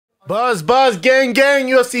Buzz, gang,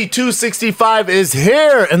 UFC 265 is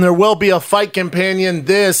here, and there will be a fight companion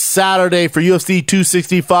this Saturday for UFC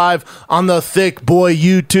 265 on the Thick Boy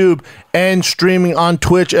YouTube and streaming on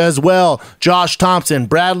Twitch as well. Josh Thompson,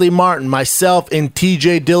 Bradley Martin, myself, and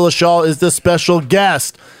TJ Dillashaw is the special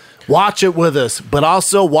guest. Watch it with us, but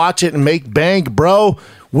also watch it and make bank, bro,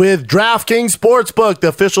 with DraftKings Sportsbook, the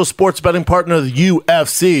official sports betting partner of the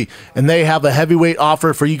UFC. And they have a heavyweight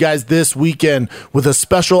offer for you guys this weekend with a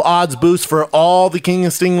special odds boost for all the King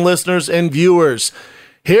and Sting listeners and viewers.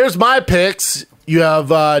 Here's my picks. You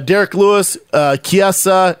have Derek Lewis,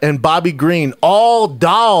 Chiesa, and Bobby Green. All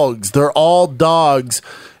dogs. They're all dogs.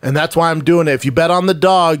 And that's why I'm doing it. If you bet on the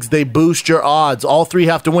dogs, they boost your odds. All three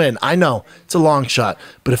have to win. I know, it's a long shot.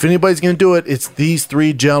 But if anybody's going to do it, it's these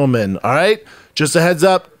three gentlemen. All right? Just a heads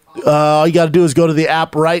up. All you got to do is go to the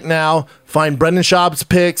app right now. Find Brendan Schaub's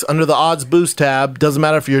picks under the odds boost tab. Doesn't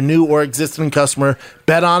matter if you're a new or existing customer.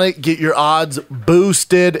 Bet on it. Get your odds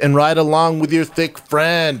boosted and ride along with your thick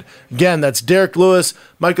friend. Again, that's Derek Lewis,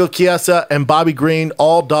 Michael Chiesa, and Bobby Green.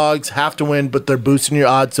 All dogs have to win, but they're boosting your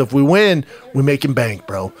odds. So if we win, we're making bank,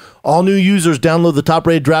 bro. All new users download the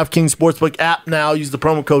top-rated DraftKings Sportsbook app now. Use the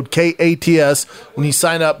promo code KATS when you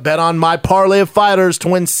sign up. Bet on my parlay of fighters to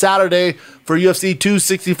win Saturday for UFC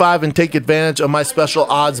 265 and take advantage of my special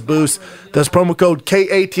odds boost. That's promo code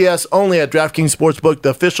KATS only at DraftKings Sportsbook, the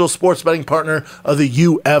official sports betting partner of the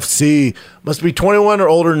UFC. Must be 21 or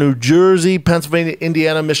older. New Jersey, Pennsylvania,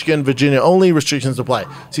 Indiana, Michigan, Virginia only. Restrictions apply.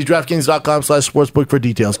 See DraftKings.com/sportsbook for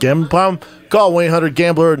details. Gambling problem? Call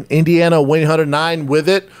 1-800-GAMBLER in Indiana, 1-800-9 with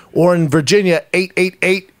it, or in Virginia,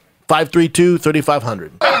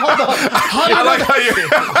 888-532-3500. I like how you.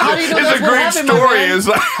 It's a great story. It's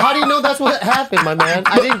like, how do you know that's what happened, my man?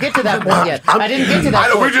 I didn't get to that point yet. I didn't get to that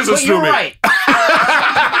point. We're just but assuming. You're right.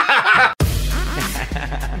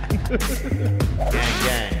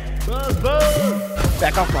 Gang. Buzz, buzz.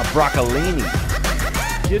 Back off my broccolini.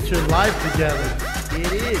 Get your life together.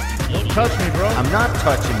 It is. Don't touch me, bro. I'm not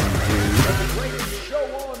touching you, dude.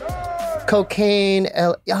 Cocaine,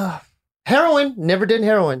 heroin. Never did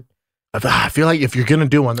heroin. I feel like if you're going to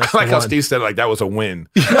do one, that's I like the how one. Steve said like that was a win.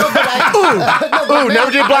 Ooh,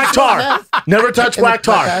 never did black tar. Never touched black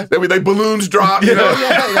tar. They like balloons drop, you know.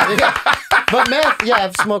 Yeah. But meth, yeah,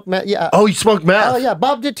 I've smoked meth, yeah. Oh, you smoked meth? Oh, yeah,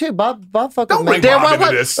 Bob did too. Bob fucking Don't meth. bring Bob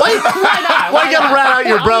into this. Why you gotta rat out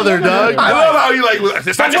your brother, Doug? I love how you like.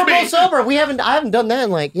 It's not But just we're both me. sober. I haven't done that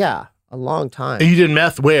in a long time. You did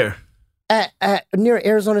meth where? At near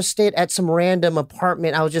Arizona State at some random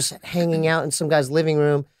apartment. I was just hanging out in some guy's living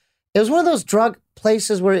room. It was one of those drug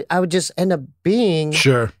places where I would just end up being.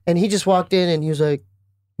 Sure. And he just walked in and he was like,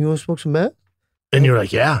 "You want to smoke some meth?" And you're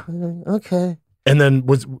like, yeah. I'm like, okay. And then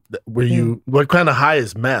were you, what kind of high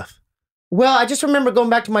is meth? Well, I just remember going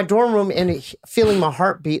back to my dorm room and feeling my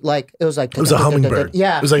heartbeat like it was like. It was a hummingbird.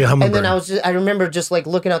 Yeah. It was like a hummingbird. And then I remember just like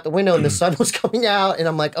looking out the window and the sun was coming out and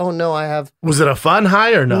I'm like, oh no, I have. Was it a fun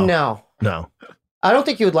high or no? No. I don't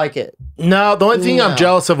think you would like it. No, the only thing I'm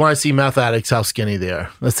jealous of when I see meth addicts, how skinny they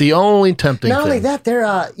are. That's the only tempting thing. Not only that,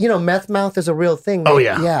 they're, meth mouth is a real thing. Oh,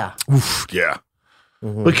 yeah. Yeah. Oof, yeah.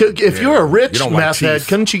 Mm-hmm. But if you're a rich You don't like meth head, teeth.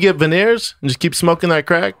 couldn't you get veneers and just keep smoking that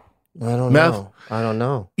crack? I don't Meth? know. I don't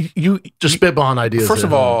know. You just spitballing ideas. First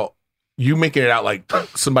of there. all, you making it out like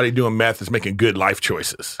somebody doing meth is making good life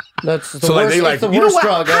choices. That's the So like worst, they like, it's the you know worst what?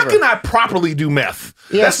 drug How ever. can I properly do meth?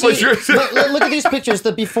 Yeah, That's what see, you're. look at these pictures,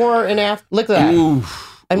 the before and after. Look at that.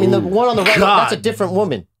 Oof. I mean, the one on the right, God. that's a different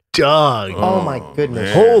woman. Doug. Oh, my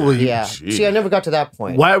goodness. man. Holy Yeah. Gee. See, I never got to that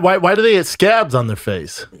point. Why do they get scabs on their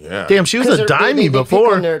face? Yeah. Damn, she was 'Cause a they dimey pick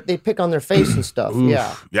before. on they pick on their face and stuff. Oof.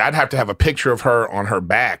 Yeah. Yeah, I'd have to have a picture of her on her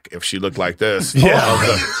back if she looked like this.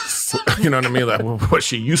 Yeah. You know what I mean? Like what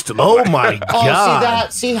she used to look Oh like. my Oh, God. see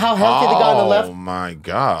that? See how healthy the guy on the Oh left? my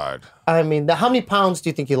God. I mean, how many pounds do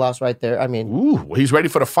you think he lost right there? I mean, Ooh, well, he's ready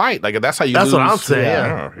for the fight. Like that's how you That's lose. what I'm saying.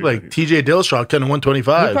 Yeah. Like TJ Dillashaw cutting he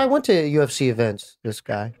 125. probably went to UFC events, this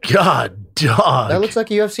guy. God, dog. That looks like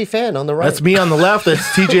a UFC fan on the right. That's me on the left. That's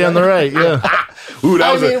TJ on the right. Yeah. Ooh, that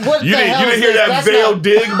I was mean, what you the didn't hell is hear this? that That's veiled not-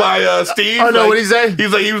 dig by Steve? Oh, no, what'd he say?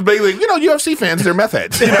 He was basically, UFC fans, they're meth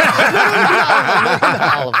heads.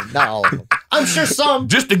 Not all of them. Not all of them. I'm sure some.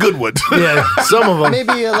 Just the good ones. Yeah. Some of them.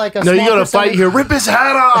 Maybe like a No, you small got to percentage. fight here. Rip his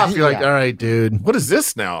hat off. You're like, Yeah. all right, dude. What is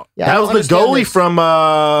this now? Yeah, I That don't was the understand goalie this.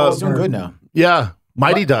 from, He's doing good now. yeah,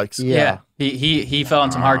 Mighty Ducks. Yeah. He fell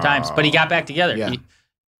in some hard times, but he got back together. Yeah. What's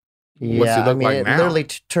he Yeah, look I mean, like it now? literally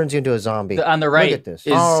turns you into a zombie. On the right Look at this.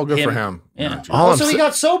 is Oh, good for him. Yeah. All I'm Also, he sa-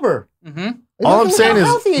 got sober. Mm-hmm. All I'm saying how is,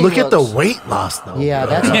 healthy he look at the looks. weight loss, though. Yeah,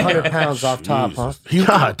 that's 100 pounds off top, huh?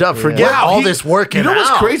 God, Doug, forget all this working You know what's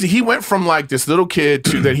out. crazy? He went from like this little kid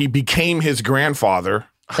to that he became his grandfather.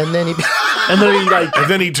 And then he, And then he like, And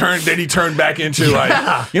then he turned back into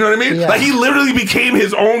like, you know what I mean? Yeah. Like he literally became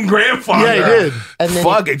his own grandfather. yeah, he did. and then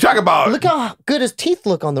Fuck it. Talk about look how good his teeth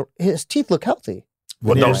look his teeth look healthy.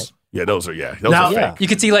 well, Yeah. those. Yeah, those are Now- are Yeah. fake. You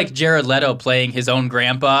could see like Jared Leto playing his own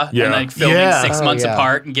grandpa Yeah. and like filming Yeah. 6 Oh, months yeah.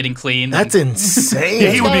 apart and getting clean. That's insane. Yeah,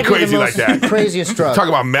 he would be It's gotta crazy the like most that. Craziest drug. Talk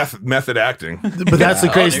about method acting. But that's the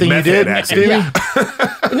craziest thing you Method did, acting. Stevie? Yeah.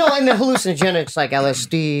 No, and the hallucinogenics like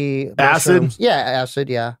LSD, Acid? mushrooms. Yeah, acid.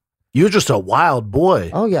 Yeah. You're just a wild boy.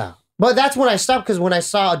 Oh yeah. But that's when I stopped because when I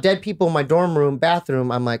saw dead people in my dorm room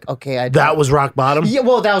bathroom, I'm like, okay, I don't. That was rock bottom? Yeah,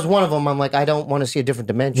 well, that was one of them. I'm like, I don't want to see a different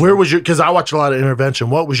dimension. Where was your, because I watched a lot of Intervention.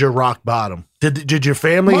 What was your rock bottom? Did your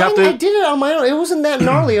family have Mine, I to? did it on my own. It wasn't that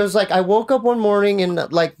gnarly. It was like I woke up one morning in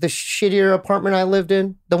like the shittier apartment I lived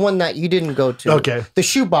in, the one that you didn't go to. Okay. The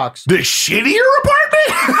shoebox. The shittier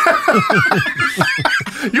apartment?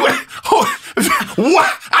 You oh,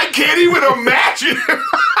 what? I can't even imagine.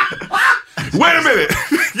 Wait a minute.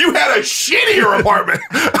 You had a shittier apartment.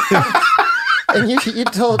 And you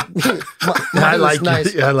told me mine I was like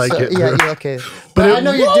it. nice. I like it. Yeah, yeah, okay. But But it- I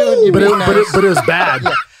know you're doing. You're But being it, nice. but it was bad.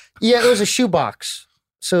 Yeah, it was a shoebox.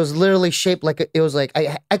 So it was literally shaped like it was like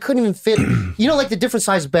I couldn't even fit. You know, like the different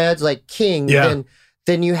size beds, like king. Yeah.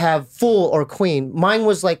 Then you have full or queen. Mine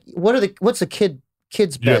was like what's a kid's You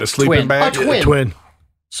had bed? a sleeping Twin. bag? A twin. Twin.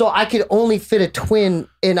 So I could only fit a twin,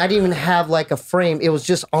 and I didn't even have like a frame. It was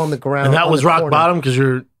just on the ground. And that on was the rock corner. bottom because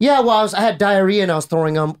you're Yeah, well, I had diarrhea and I was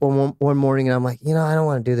throwing up one morning, and I'm like, I don't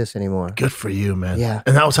want to do this anymore. good for you, man. Yeah.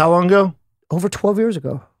 And that was how long ago? Over 12 years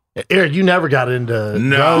ago. Eric, you never got into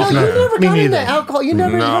No. drugs? No, you never Me got into neither. alcohol. You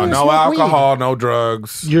never. you No, don't even no smoke weed. alcohol, no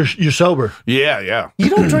drugs. You're sober. Yeah. You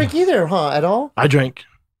don't drink either, huh? At all? I drink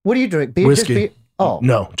What do you drink? Beer? Whiskey. Just beer? Oh,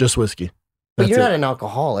 no, just whiskey. but That's you're it. not an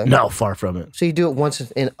alcoholic. No, far from it. So you do it once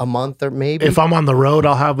in a month or maybe. If I'm on the road,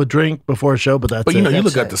 I'll have a drink before a show, but that's But you it. know, you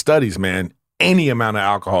That's look at it. the studies, man. Any amount of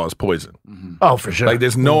alcohol is poison. Oh, for sure. Like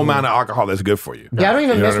there's no amount of alcohol that's good for you. yeah, I don't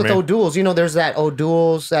even You know mess what with I mean? O'Doul's. You know, there's that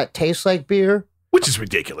O'Doul's that tastes like beer. Which is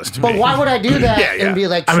ridiculous to But me. why would I do that Yeah. and be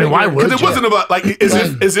like? I mean, why triggered? would Because it you? wasn't about like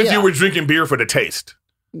as if Yeah. you were drinking beer for the taste.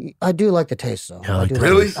 I do like the taste though. Yeah, I like do the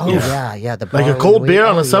Really? taste. Oh Yeah. yeah. The Like a barley cold wheat. beer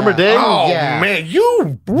on a Oh, summer yeah. day? Oh yeah. man,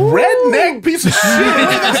 you redneck piece of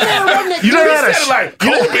shit. You never had a said like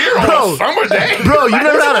cold beer on Bro. a summer day. Bro, you Like,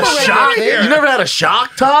 never had a that's shock? here. You never had a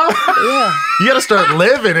shock top? Yeah. You got to start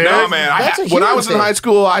living it. No, man. That's a When I human was in thing. high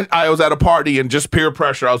school, I was at a party and just peer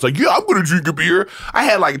pressure. I was like, yeah, I'm going to drink a beer. I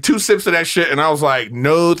had like 2 sips of that shit and I was like,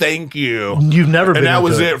 no, thank you. You've never been And that into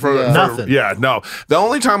was it for, Yeah. for- Nothing. Yeah, no. The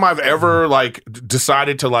only time I've ever like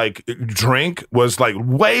decided to like drink was like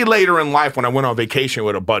way later in life when I went on vacation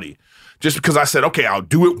with a buddy. Just because I said, okay, I'll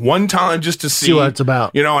do it one time just to see what it's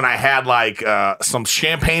about. You know, and I had like some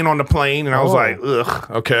champagne on the plane, and I was Oh. like,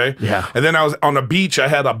 ugh, okay. Yeah. And then I was on the beach. I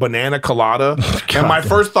had a banana colada, and my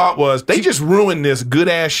first thought was, they just ruined this good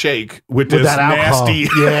ass shake with this that alcohol. nasty.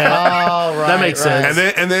 Yeah. Oh, right. That makes right.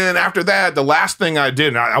 sense. And then after that, the last thing I did,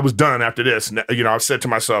 and I was done after this. You know, I said to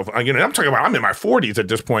myself, you know, I'm talking about I'm in my 40s at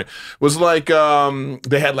this point. Was like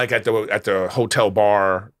they had like at the hotel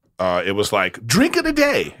bar. It was like drink of the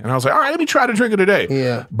day, and I was like, all right, let me try the drink of the day.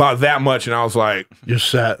 Yeah. About that much, and I was like, You're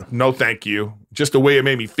set. no, thank you. Just the way it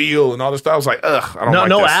made me feel and all this stuff. I was like, ugh, I don't No, like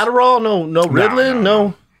no this. Adderall? No Ritalin?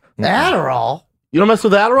 no. Adderall. You don't mess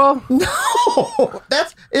with Adderall? No,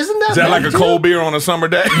 isn't that? Is that like a meant to? cold beer on a summer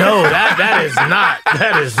day? No, that is not.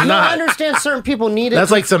 That is No, I not. understand certain people need it.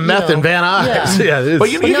 That's like some you meth know. and Van Nuys. Yeah. Yeah, it's-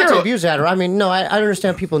 But you But not hear to a- abuse Adderall. I mean, no, I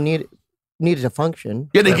understand people need it to function.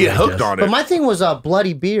 Yeah, they Yeah, get I hooked guess. on it. But my thing was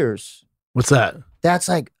bloody beers. what's that? That's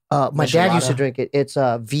like my dad used to Michelada? drink it. It's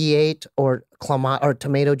V8 or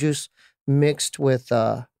tomato juice mixed with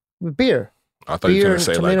beer. I thought you Beer was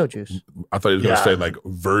and going to say tomato like, juice. I thought you was going to Yeah. say like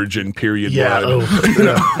virgin period Yeah. blood.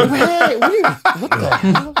 Oh. Hey, what the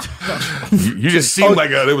hell? You just seemed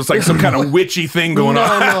like there was like some kind of witchy thing going no,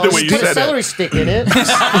 on no, the way just you put a said celery it. stick in it.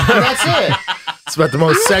 That's it. It's about the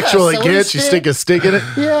most sexual it celery gets. You stick. stick a stick in it.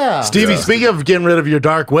 Yeah. Stevie, speaking of getting rid of your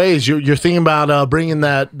dark ways, you're thinking about bringing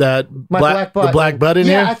that My black bud. the black bud in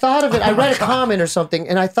yeah, I here. thought of it. I read a comment or something,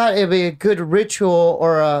 and I thought it'd be a good ritual,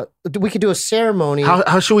 or we could do a ceremony.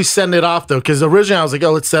 How should we send it off though? Because originally I was like,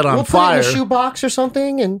 oh, let's set it on we'll fire. put it in a shoebox or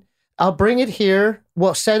something, and I'll bring it here.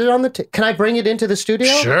 We'll set it on the. Can I bring it into the studio?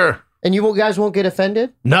 Sure. And guys won't get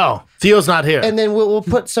offended. No, Theo's not here. And then we'll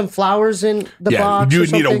put some flowers in the Yeah, box. you or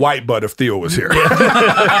would need a something. white bud if Theo was here.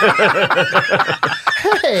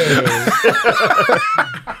 Hey.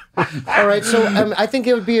 All right, so I think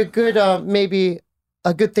it would be a good, maybe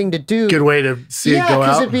a good thing to do. Good way to see it go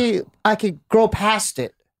because out. it'd be I could grow past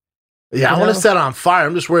it. Yeah, I want to set it on fire.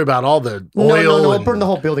 I'm just worried about all the oil. No, we'll and burn the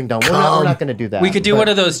whole building down. We're not going to do that. We could do one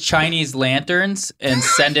of those Chinese lanterns and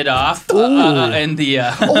send it off in the. in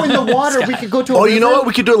the water. We could go to. Oh, you know what?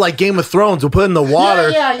 We could do it like Game of Thrones. We'll put it in the water,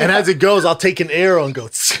 Yeah. and as it goes, I'll take an arrow and go.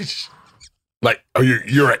 Like,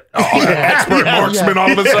 you're an expert marksman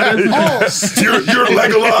all of a sudden. You're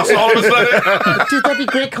Legolas all of a sudden. Dude, that'd be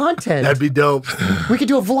great content. That'd be dope. We could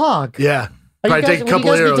do a vlog. Yeah, Are you probably guys- take a would you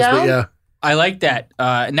couple guys be arrows, but down? yeah. I like that.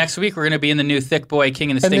 Next week we're going to be in the new Thick Boy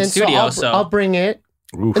King and the Sting studio. I'll bring it.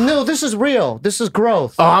 No, this is real. This is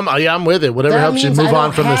growth. Oh, I'm with it. Whatever That helps you means move I don't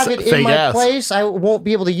on from have this it in fake my ass. place. I won't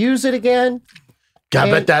be able to use it again. God, I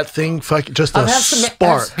And bet that thing fucking just I'll a have some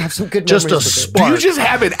spark. have some good Just a memories with it. Do spark. you just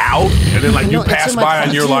have it out and then like No, you it's pass in my by and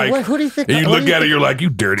closet. you're Dude, like, who do you think- and you what look do you at it, think- you're like, you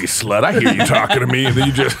dirty slut. I hear you talking to me, and then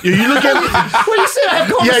you just You look at me. What do you say? I have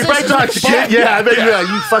Yeah, you might conversations talk with the shit. Yeah, I bet you're like,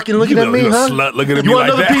 you fucking looking you at me, little huh? slut looking at You me want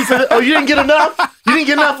like another that. piece of it? Oh, you didn't get enough? You didn't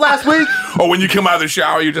get enough last week? Or when you come out of the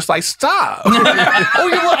shower, you're just like, stop.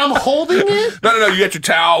 Oh, I'm holding it? No. You get your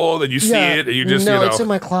towel, and you see it, and you just, No, you know, it's in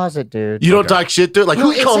my closet, dude. You don't talk shit to it? Like, No, who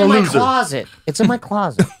you it's calling in a my loser? closet. It's in my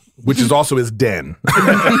closet. which is also his den.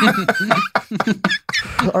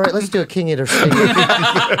 All right, let's do a King Eater Stinger.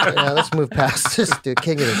 Yeah, let's move past this. Do a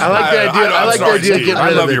King Eater I Stinger. like the idea. I like the sorry, idea of Steve. getting I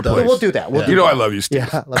rid love of it, your though. place. We'll do that. We'll do You know I that. love you, Steve.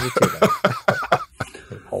 Yeah, love you too.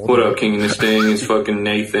 What up, King and the Sting? It's fucking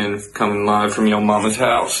Nathan coming live from your mama's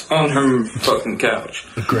house on her fucking couch.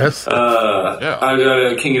 Chris? Yeah. I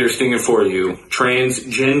got a King Eater Stinger for you.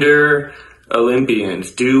 Transgender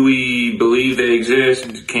Olympians. Do we believe they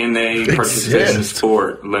exist? Can they participate in the Exist?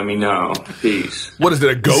 sport? Let me know. Peace. What is it,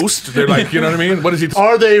 a ghost? They're like, you know what I mean? What is he?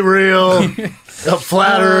 Are they real?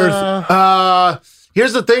 Flat Earth.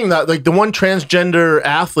 Here's the thing that like the one transgender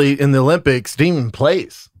athlete in the Olympics didn't even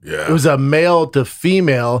place. Yeah. It was a male to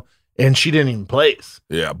female, and she didn't even place.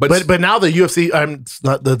 Yeah, But now the UFC,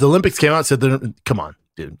 the Olympics came out and said, "Come on,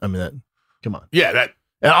 dude. I mean, come on." yeah, that.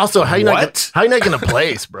 And also, how you What? not gonna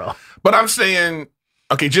place, bro? But I'm saying,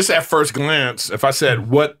 okay, just at first glance, if I said,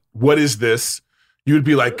 what is this? You would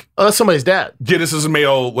be like, Oh, that's somebody's dad. yeah, this is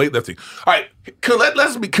male weightlifting. All right,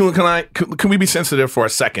 can we be sensitive for a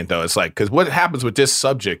second though? It's like, because what happens with this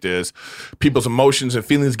subject is people's emotions and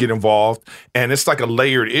feelings get involved, and it's like a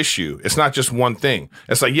layered issue. It's not just one thing.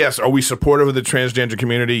 It's like, yes, are we supportive of the transgender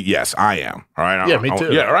community? Yes, I am. All right. Yeah, me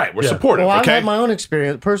too. Yeah, all right. We're Yeah. supportive. Well, I've okay. had my own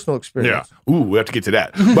experience, personal Yeah. experience. Ooh, we have to get to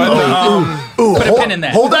that. But Ooh, Put a pin in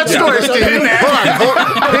that. Hold that story, Yeah. Steve. Pin that. Hold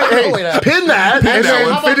on. Hey, pin that, and that then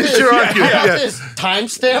one. How about finish this? your How argument. about Yeah. this?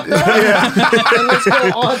 Timestamp that? And let's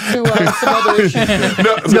go on to some other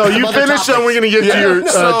issues. No, you Some other finish, and topics. we're gonna get to your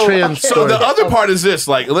trans So story. the other part is this,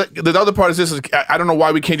 like the other part is this is I don't know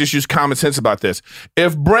why we can't just use common sense about this.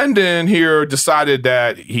 If Brendan here decided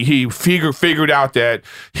that he figured out that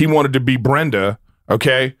he wanted to be Brenda,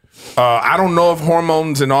 okay, I don't know if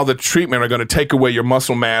hormones and all the treatment are going to take away your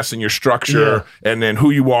muscle mass and your structure and then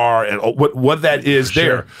who you are and what that is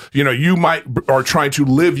there. You know, you might are trying to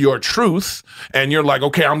live your truth and you're like,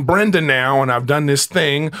 okay, I'm Brenda now and I've done this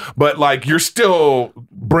thing, but like you're still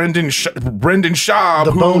Brendan Schaub,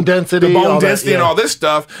 The bone density, the all bone that, density, and yeah. all this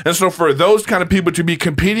stuff. And so for those kind of people to be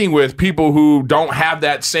competing with people who don't have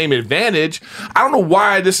that same advantage, I don't know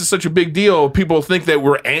why this is such a big deal. People think that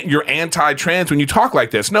you're anti-trans when you talk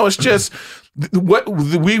like this. No, it's just what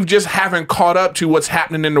we just haven't caught up to what's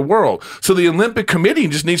happening in the world. So the Olympic Committee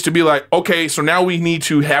just needs to be like, okay, so now we need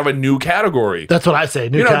to have a new category. That's what I say.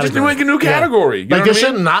 New You know, category. just make a new category. You know Like what they I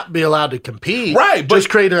mean? should not be allowed to compete. Right, but- Just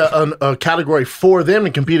create a category for them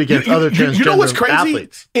to compete against other transgender you know what's crazy?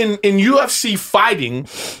 athletes. In UFC fighting,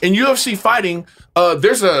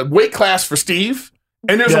 there's a weight class for Steve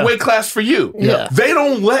and there's Yeah. a weight class for you. Yeah. They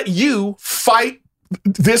don't let you fight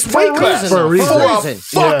this weight a class reason, For a reason. For a For a reason.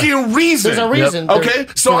 fucking reason. There's a reason. Okay,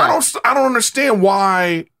 so Yeah. I don't understand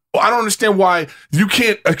why. I don't understand why you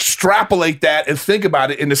can't extrapolate that and think about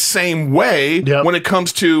it in the same way Yep. when it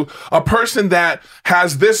comes to a person that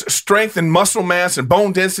has this strength and muscle mass and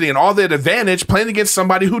bone density and all that advantage playing against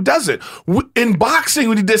somebody who doesn't. In boxing,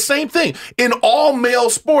 we did the same thing. In all male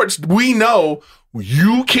sports, we know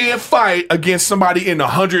you can't fight against somebody in a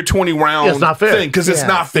 120 round Yeah, it's not fair. thing because it's Yeah.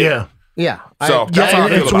 not fair. Yeah. Yeah. So, that's how I Yeah,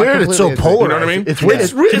 feel it's about it. weird. It's so Completely agree. polarized. You know what I mean? It's weird. It's-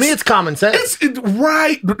 to me, it's- it's common sense.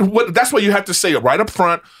 Right. That's what you have to say right up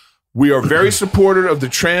front. We are very supportive of the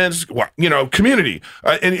trans, community,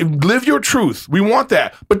 and live your truth. We want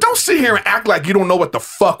that, but don't sit here and act like you don't know what the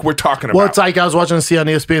fuck we're talking about. Well, it's like I was watching see on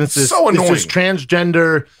ESPN. It's this, So annoying. It's this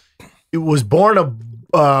transgender. It was born a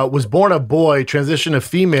boy, transitioned to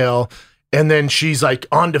female, and then she's like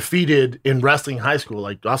undefeated in wrestling in high school.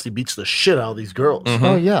 Like obviously beats the shit out of these girls. Mm-hmm.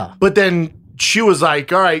 Oh, yeah. But then she was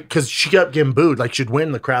like, all right, because she kept getting booed. Like she'd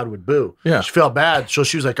win, the crowd would boo. Yeah. She felt bad. So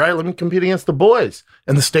she was like, all right, let me compete against the boys.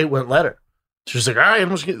 And the state wouldn't let her. She was like, all right,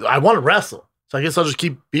 I want to wrestle. So I guess I'll just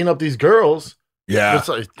keep beating up these girls. Yeah. It's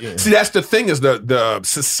like, yeah. See, that's the thing is the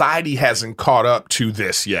society hasn't caught up to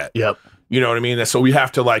this yet. Yep. You know what I mean? And so we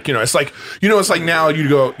have to like, it's like now you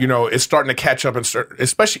go, it's starting to catch up and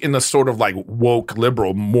especially in the sort of like woke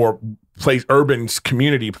liberal, more urban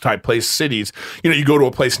community type place cities. You go to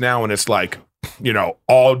a place now and it's like,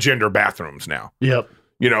 all gender bathrooms now. Yep.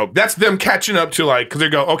 That's them catching up to like, because they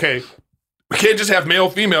go, okay, we can't just have male,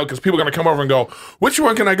 female, because people are going to come over and go, which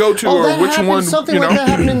one can I go to, or which one? Something like that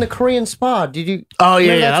happened in the Korean spa. Did you? Oh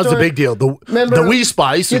yeah, that was a big deal. The Wii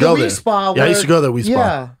Spa, I used to go there. I used to go to the Wii Spa.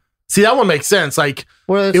 Yeah. See, that one makes sense. Like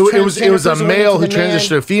Where it was a male who the transitioned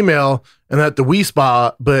to a female, and at the Wii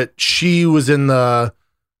Spa, but she was in the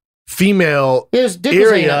female His dick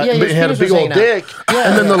was hanging area, out. Yeah, but his had a penis big was old hanging out. dick.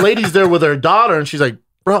 And then the lady's there with her daughter, and she's like,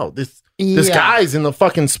 "Bro, this guy's in the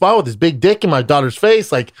fucking spa with this big dick in my daughter's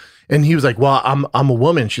face." Like, and he was like, "Well, I'm a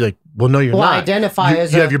woman." She's like, "Well, no, you're not. Identify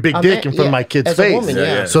as you have your big dick in front of my kid's as a face." woman,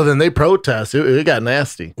 yeah. So then they protest. It got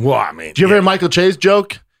nasty. Well, I mean, Did you ever hear Michael Che's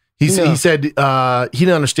joke? He No. said he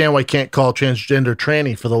didn't understand why he can't call transgender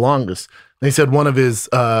tranny for the longest. And he said one of his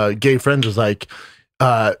gay friends was like,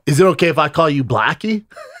 "Is it okay if I call you Blackie?"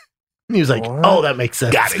 And he was like, What? "Oh, that makes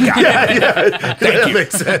sense." Got it. Yeah. Thank you.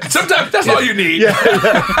 Makes sense. Sometimes that's all you need.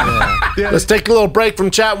 Let's take a little break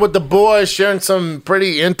from chatting with the boys, sharing some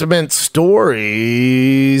pretty intimate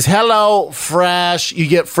stories. Hello Fresh. You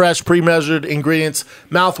get fresh, pre-measured ingredients,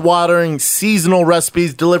 mouth-watering, seasonal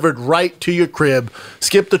recipes delivered right to your crib.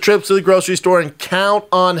 Skip the trips to the grocery store and count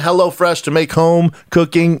on HelloFresh to make home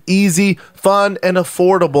cooking easy, fun, and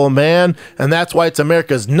affordable, man. And that's why it's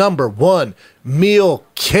America's #1 meal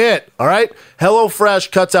kit. All right,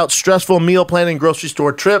 HelloFresh cuts out stressful meal planning grocery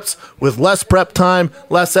store trips with less prep time,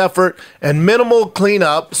 less effort, and minimal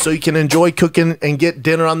cleanup, so you can enjoy cooking and get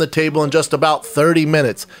dinner on the table in just about 30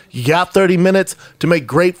 minutes. You got 30 minutes to make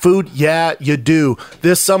great food? Yeah, you do.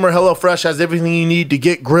 This summer, HelloFresh has everything you need to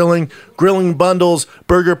get grilling bundles,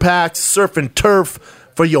 burger packs, surf and turf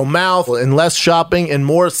for your mouth, and less shopping and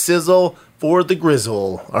more sizzle for the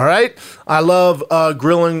grizzle. All right. I love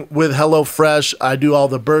grilling with HelloFresh. I do all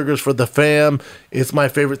the burgers for the fam. It's my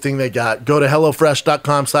favorite thing they got. Go to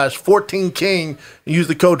HelloFresh.com/14King. Use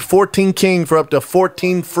the code 14King for up to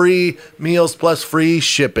 14 free meals plus free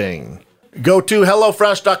shipping. Go to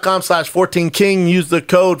HelloFresh.com/14King. Use the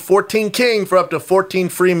code 14King for up to 14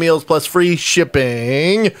 free meals plus free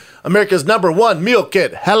shipping. America's #1 meal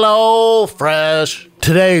kit, HelloFresh.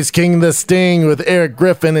 Today's King the Sting with Eric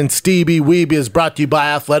Griffin and Stevie Weeby is brought to you by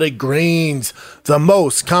Athletic Greens, the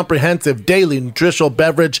most comprehensive daily nutritional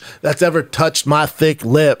beverage that's ever touched my thick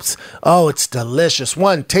lips. Oh, it's delicious.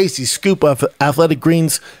 One tasty scoop of Athletic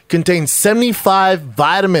Greens contains 75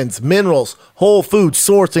 vitamins, minerals, whole food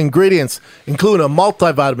source ingredients, including a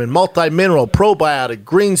multivitamin, multi-mineral, probiotic,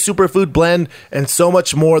 green superfood blend, and so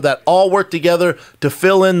much more that all work together to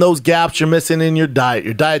fill in those gaps you're missing in your diet.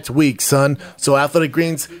 Your diet's weak, son. So Athletic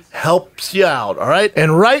Greens helps you out, all right?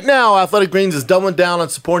 And right now, Athletic Greens is doubling down on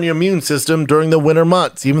supporting your immune system during the winter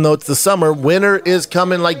months. Even though it's the summer, winter is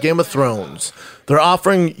coming like Game of Thrones. They're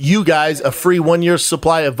offering you guys a free 1-year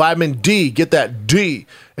supply of vitamin D. Get that D.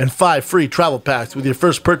 And 5 free travel packs with your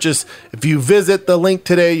first purchase. If you visit the link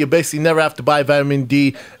today, you basically never have to buy vitamin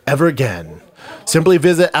D ever again. Simply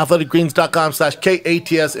visit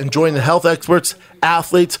athleticgreens.com/KATS and join the health experts,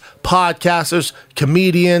 athletes, podcasters,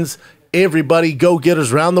 comedians, everybody,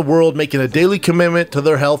 go-getters around the world making a daily commitment to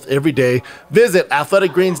their health every day. Visit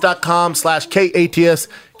athleticgreens.com/KATS.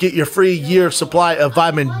 Get your free year supply of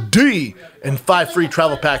vitamin D and 5 free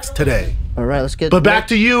travel packs today. All right, let's get. But back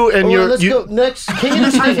to you and your. Let's go next. King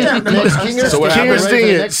of the Sting. Next King of the So what Sting. happened? Ready for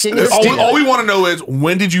the next King of the Sting? All we want to know is,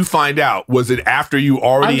 when did you find out? Was it after you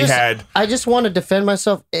already had? I just want to defend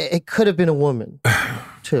myself. It could have been a woman,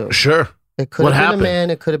 too. Sure. It could What have happened? been a man.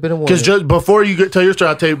 It could have been a woman. Because just before you tell your story,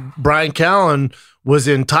 I'll tell you, Brian Callen was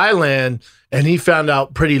in Thailand and he found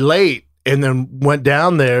out pretty late and then went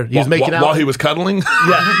down there. He was making out while he was cuddling.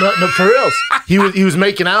 Yeah, no, for reals. He was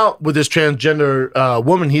making out with this transgender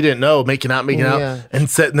woman he didn't know, making out, Yeah. and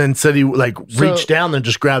then said he reached down and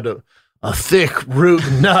just grabbed a thick root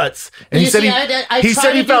and nuts. And You he said see, he I he tried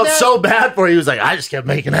said to he do felt that. so bad for it. He was like, I just kept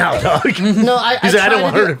making out, dog. No, I He said, I didn't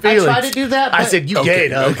want her to feel it. I tried to do that. I but- said, you gay,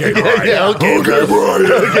 dog. okay, Brian. Yeah, okay, Okay, bro. Brian.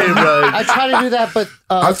 Okay, Brian. I tried to do that, but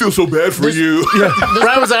I feel so bad for you.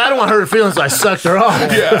 Brian was like, I don't want her to feel it, so I sucked her off.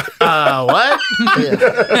 Yeah. What?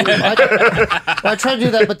 I tried to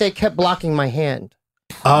do that, but they kept blocking my hand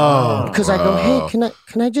Oh. because I go, hey,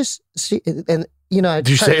 can I just see? And you know, Did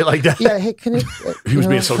you say it like that? Yeah, hey, can you? He was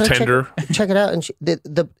being so can I tender. Check it out, and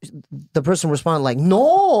the person responded like,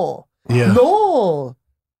 "No, Yeah. no,"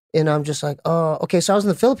 and I'm just like, "Oh, okay." So I was in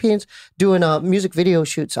the Philippines doing music video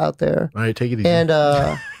shoots out there, All right, take it easy. and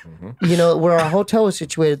you know, where our hotel was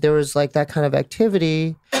situated, there was like that kind of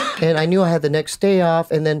activity, and I knew I had the next day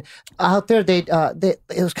off, and then out there, it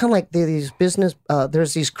was kind of like these business.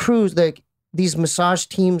 There's these crews these massage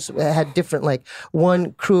teams had different, like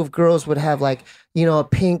one crew of girls would have like, you know, a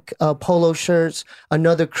pink polo shirts.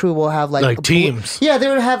 Another crew will have like teams. Yeah, they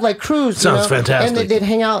would have like crews. Sounds fantastic. And they'd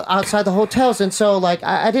hang out outside the hotels. And so like,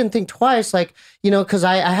 I didn't think twice, like, you know, cause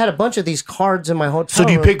I had a bunch of these cards in my hotel So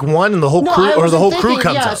do you room. pick one and the whole No, crew, I or the wasn't whole crew thinking,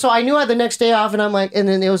 comes yeah, out? so I knew I had the next day off, and I'm like, and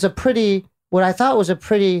then it was what I thought was a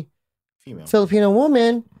pretty Female. Filipino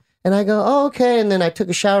woman. And I go, oh, okay. And then I took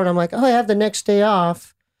a shower, and I'm like, oh, I have the next day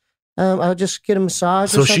off. I'll just get a massage.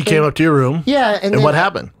 So or she something. came up to your room. Yeah. And then, what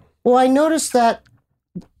happened? Well, I noticed that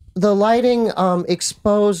the lighting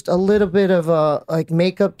exposed a little bit of like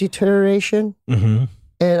makeup deterioration. Mm-hmm.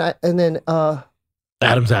 And then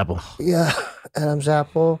Adam's apple. yeah, Adam's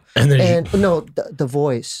apple. And then No, the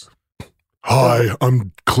voice. Hi,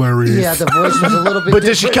 I'm Clarice. Yeah, the voice was a little bit But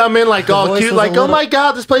did she different. come in like The all voice cute, was a like, oh little- my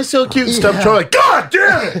God, this place is so cute and stuff? Yeah. Troy, like, God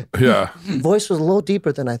damn it. Yeah. Voice was a little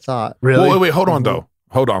deeper than I thought. Really? Well, wait, hold on though.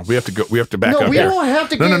 Hold on. We have to go. We have to back No, up we here. don't have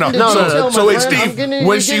to No, get no, no. into No, no, detail, no. my So wait, friend. I'm Steve, getting-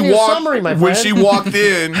 when you're she getting a walked, summary, my when friend.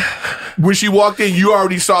 she walked in, you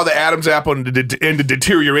already saw the Adam's apple and the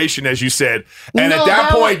deterioration, as you said. And No, at that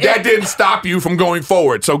that point, was- that didn't stop you from going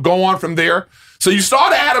forward. So go on from there. So you saw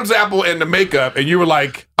the Adam's apple and the makeup, and you were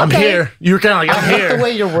like, I'm Okay. here. You were kind of like, I I'm hate here. the way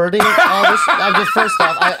you're wording all this. I'm just first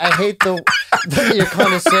off, I hate the your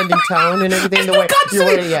condescending tone and everything. The way you're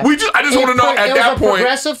wording. Yeah. I just want to know at it that was a point.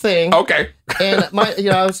 progressive thing. Okay. And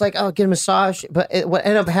I was like, oh, get a massage. But what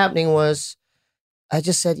ended up happening was, I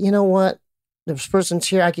just said, you know what? This person's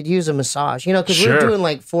here. I could use a massage. You know, because we Sure. were doing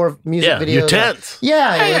like 4 music Yeah, videos. you're tense. Yeah,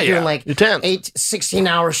 Yeah, we were yeah, doing yeah. like You're tense.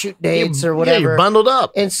 16-hour shoot dates or Yeah, whatever. you're bundled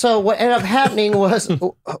up. And so what ended up happening was,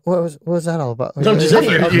 what was that all about? I'm just saying,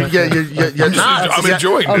 you're knots. I'm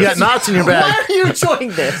enjoying You got this. knots in your Why bag. are you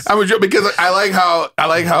enjoying this? I'm enjoying because I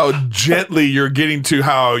like how gently you're getting to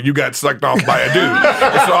how you got sucked off by a dude.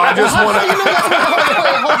 So I just want to.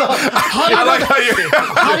 Hold on. How do you I know like how you.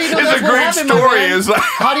 How do you know It's that's a what great happened, my story. man? It's like.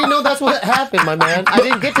 How do you know that's what happened, my man? I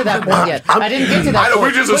didn't get to that point yet. I didn't get to that I know,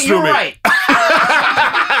 point. we're just But you're assuming. right.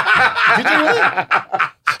 Did you really?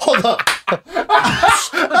 Hold up.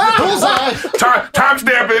 Bullseye.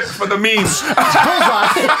 Timestamp it for the memes. Bullseye.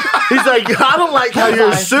 He's like, I don't like how you're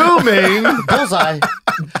assuming. Bullseye.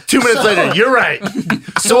 2 minutes later, you're right.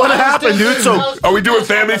 So what happened, dude? So, Are we doing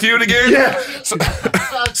Family Feud again? yeah.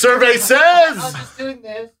 Survey I was says. just doing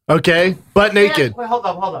this. Okay, butt naked. Wait, hold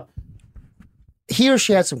up. He or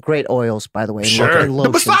she had some great oils, by the way. and Sure. and The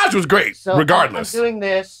lotions. massage was great, So regardless. I'm doing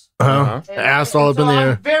this. Uh-huh. and- Ass and all up in so the I'm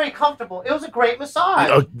air. very comfortable. It was a great massage.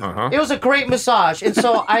 Oh, Uh-huh. It was a great massage. And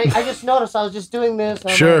so I just noticed I was just doing this.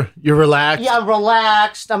 and I'm sure, like, you're relaxed. yeah, I'm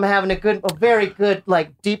relaxed. I'm having a very good,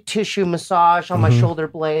 like, deep tissue massage on my shoulder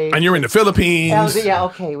blade. And you're in the Philippines. Yeah,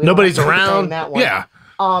 okay. we Nobody's don't have to keep saying around. That one. Yeah.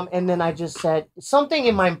 And then I just said, something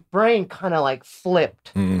in my brain kind of like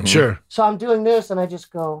flipped. Sure. So I'm doing this and I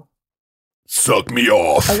just go, Suck me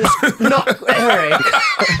off. I just, no, Eric.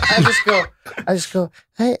 I just go,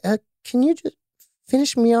 hey, can you just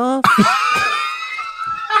finish me off?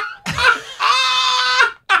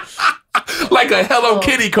 Like a Hello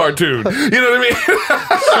Kitty cartoon. You know what I mean?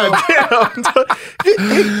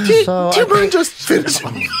 So Do you I mind think, just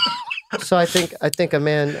finishing? so I think a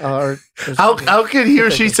man, How could he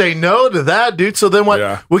or she say no to that, dude? So then what?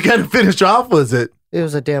 Yeah. What kind of finish off was it? it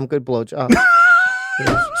was a damn good blowjob.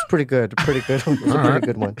 It's pretty good. It was a pretty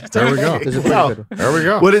good one. There we go. It was a pretty good one. There we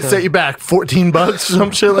go. What did it set you back? $14 or some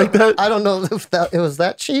shit like that? I don't know if it was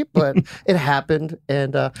that cheap, but it happened.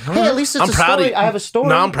 And hey, at least it's a proud story. of you. I have a story.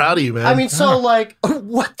 No, I'm proud of you, man. I mean, so like,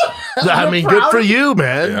 what the hell? I You're mean, good proud for of- you,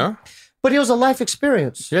 man. Yeah. But it was a life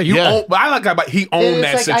experience. Yeah, you Yeah. own, I like how he owned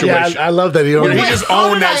It's that like, situation. Yeah, I love that he You know, owned he it. just How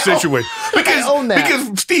owned did that I own- situation. I own that?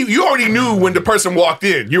 Because Steve, you already knew when the person walked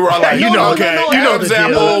in. You were all like, you know, okay, you know Adam's the deal.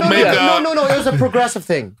 apple, no, makeup. no. It was a progressive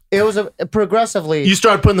thing. It was a progressively. You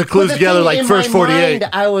start putting the clues But the together thing like in first my 48. mind,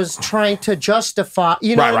 I was trying to justify.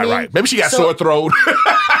 You know Right, what I right, mean? right. Maybe she got So- sore throat.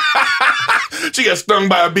 She got stung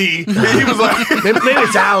by a bee. And he was like, Maybe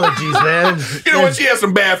it's allergies, man. you know what? She had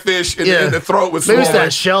some bad fish and, Yeah. and the throat was Maybe it's swollen.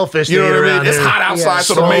 that shellfish. You know they what eat I mean? around It's here. hot outside, Yeah,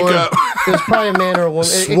 so the swollen. makeup. It was probably a man or a woman.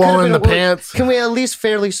 It could've Swollen been the a woman. pants. Can we at least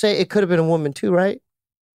fairly say it could have been a woman too, right?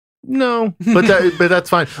 No, but that's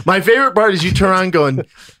fine. My favorite part is you turn around going,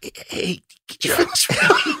 hey, Could you finish me?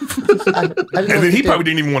 I didn't know And if then he did. probably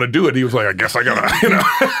didn't even want to do it. He was like, I guess I gotta, you know.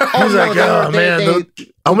 He's like, oh man,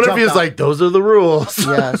 I wonder if jumped he was out. like, those are the rules.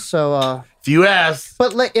 Yeah, so If you ask,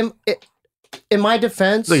 but like in my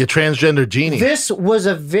defense, it's like a transgender genie. this was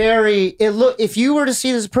a very if you were to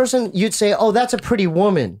see this person, you'd say, "Oh, that's a pretty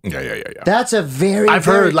woman." Yeah. That's a very I've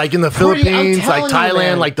very heard like in the pretty- I'm Philippines, like telling you, Thailand,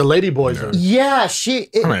 man. like the lady boys are. Yeah, she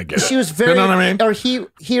I get she it. was very You know what I mean? or he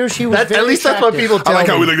or she was That, very at least that's what attractive. people tell I like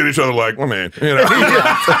how me. we look at each other like, well, man, you know.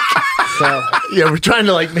 So, Yeah, we're trying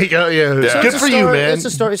to like make out. Yeah, it's Yeah. good it's a for you, story- man. It's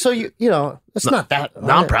a story. So you know, it's not that. No,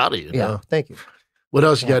 I'm proud of you. Yeah, no. thank you. What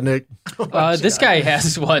else you got, Nick? This guy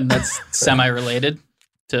has one that's semi-related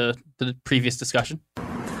to the previous discussion.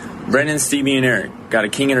 Brendan, Stevie, and Eric got a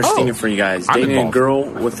king and her stinger for you guys. I'm Dating a involved. girl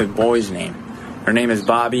with a boy's name. Her name is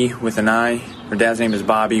Bobby with an I. Her dad's name is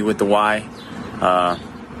Bobby with the Y.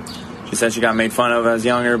 She said she got made fun of as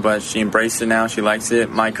younger, but she embraced it now. She likes it.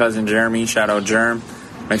 My cousin Jeremy, shout out Germ,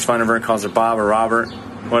 makes fun of her, calls her Bob or Robert,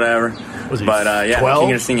 whatever. Was he But yeah, 12? king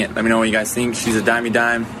and her sting it. Let me know what you guys think. She's a dimey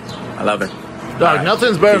dime. I love her. Dog,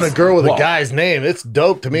 nothing's better than a girl with Whoa. a guy's name. It's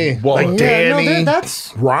dope to me. Whoa. Like Yeah, Danny, Yeah, no,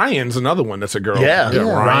 that's Ryan's another one that's a girl. Yeah.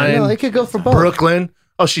 Ryan. No, it could go for both. Brooklyn.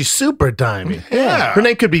 Oh, she's super dimey. Yeah. Her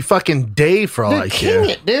name could be fucking Dave for all I Dude, care. king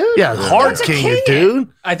it, dude. Yeah, hard king it, dude.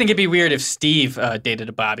 I think it'd be weird if Steve dated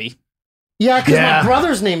a Bobby. Yeah, because Yeah. my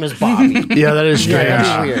brother's name is Bobby. Yeah, that is strange. Yeah,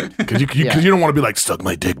 that'd be weird. Because you don't want to be like, suck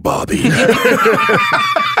my dick, Bobby.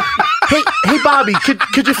 Hey, Bobby,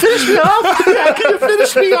 could you finish me off? Yeah, could you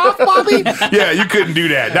finish me off, Bobby? Yeah, you couldn't do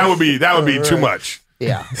that. That would be too much.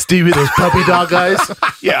 Yeah. Stevie, those puppy dog guys.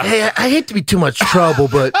 Yeah. Hey, I hate to be too much trouble,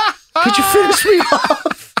 but could you finish me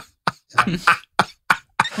off?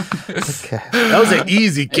 Okay. That was an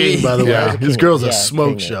easy king, by the Yeah. way. This girl's a Yeah,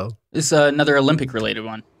 smoke king. show. This is another Olympic-related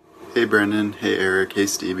one. Hey Brendan, hey Eric, hey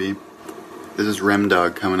Stevie. This is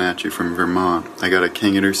Remdog coming at you from Vermont. I got a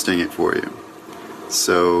king it or sting it for you.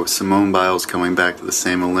 So, Simone Biles coming back to the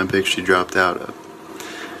same Olympics she dropped out of.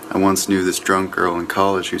 I once knew this drunk girl in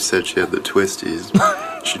college who said she had the twisties.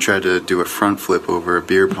 She tried to do a front flip over a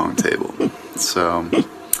beer pong table. So,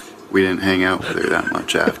 we didn't hang out with her that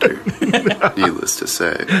much after. Needless to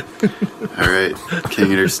say. Alright,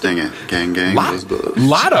 king it or sting it. Gang gang, buzz buzz.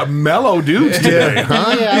 Lot of mellow dudes today.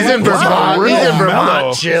 Oh, yeah, He's I in like this. Vermont. He's in Mellow.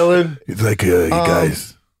 Vermont chilling. It's like, you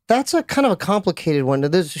guys. That's a kind of a complicated one.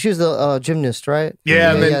 She was the gymnast, right?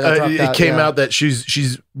 Yeah, and then that dropped it out, came yeah. out that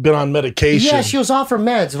she's been on medication. Yeah, she was off her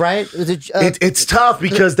meds, right? It's tough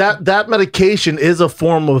because that medication is a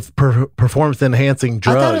form of performance enhancing I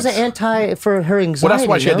drugs. thought it was an anti for her anxiety. Well, that's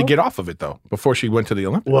why she had to no? get off of it, though, before she went to the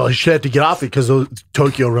Olympics. Well, she had to get off it because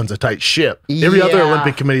Tokyo runs a tight ship. Every other Yeah.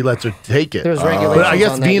 Olympic committee lets her take it. There's regulations But I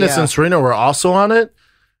guess on that, Venus yeah. and Serena were also on it.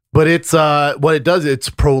 But it's what it does. It's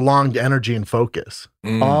prolonged energy and focus.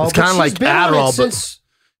 Oh, It's but kinda she's like been on it Adderall, but since-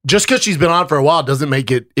 Just because she's been on for a while doesn't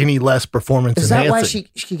make it any less performance Is that enhancing. why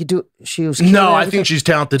she could do? She was. No, killing I everything? think she's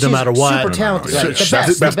talented no She's matter what. Super talented, right? She's The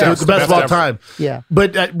best, best the best. The best of all ever. time. Yeah.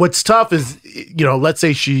 But what's tough is, let's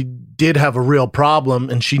say she did have a real problem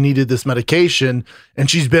and she needed this medication and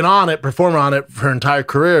she's been on it, performing on it for her entire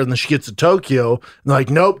career. And then she gets to Tokyo and they're like,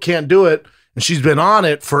 nope, can't do it. And she's been on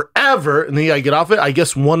it forever. And then you gotta get off it. I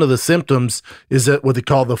guess one of the symptoms is that what they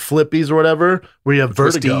call the flippies or whatever, where you have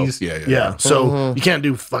vertigo. Twisties. Yeah. So you can't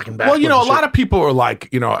do fucking back. Well, a lot of people are like,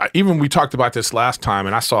 even we talked about this last time,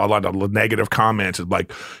 and I saw a lot of negative comments. It's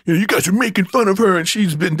like, you guys are making fun of her, and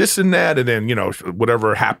she's been this and that, and then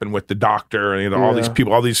whatever happened with the doctor, and all these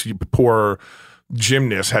people, all these poor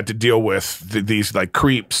gymnasts had to deal with these like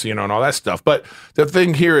creeps, and all that stuff. But the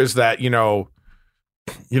thing here is that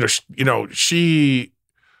she.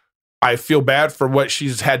 I feel bad for what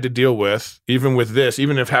she's had to deal with, even with this,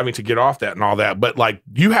 even if having to get off that and all that. But like,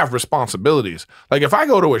 you have responsibilities. Like, if I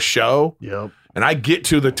go to a show and I get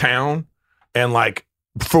to the town and like,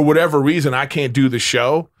 for whatever reason, I can't do the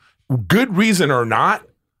show, good reason or not,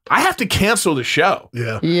 I have to cancel the show.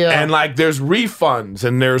 Yeah. And like, there's refunds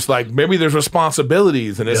and there's like, maybe there's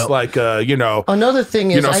responsibilities. And it's like, Another thing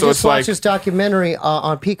is, I so just it's like- watched this documentary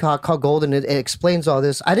on Peacock called Golden. It explains all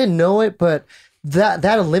this. I didn't know it, but that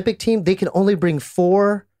Olympic team, they can only bring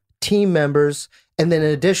 4 team members and then an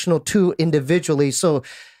additional 2 individually. So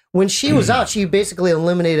when she was out, she basically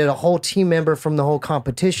eliminated a whole team member from the whole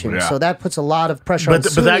competition. Yeah. So that puts a lot of pressure on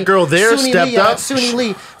But that girl there stepped up. Suni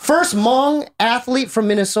Lee, first Hmong athlete from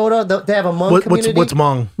Minnesota. They have a Hmong community. What's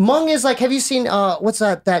Hmong? Hmong is like, have you seen what's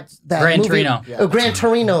that Gran movie? Torino. Gran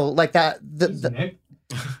Torino, like that.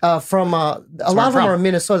 from a lot of them are in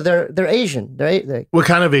Minnesota. They're Asian, right? What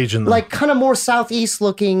kind of Asian? Though? Like kind of more southeast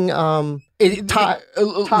looking.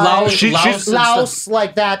 Laos,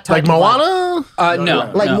 like that type. Like Moana?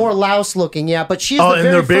 No. More Laos looking, yeah. But she's Oh, the and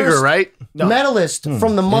very they're bigger, first right? medalist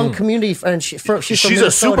from the Hmong community, and she's from She's a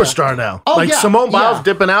Minnesota. superstar now. Oh, like yeah, Simone Biles yeah.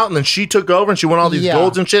 dipping out, and then she took over and she won all these Yeah.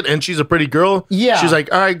 golds and shit. And she's a pretty girl. Yeah. She's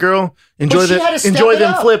like, all right, girl, enjoy she had to step enjoy it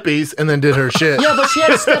them up. flippies, and then did her shit. Yeah, but she had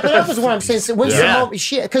to step it up, is what I'm saying. So when Simone,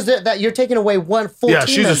 because that you're taking away one full Yeah,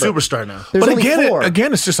 team she's member. a superstar now. There's But only again, four.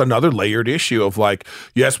 it's just another layered issue of like,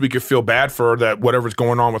 yes, we could feel bad for that, whatever's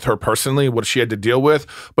going on with her personally, what she had to deal with.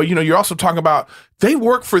 But you're also talking about they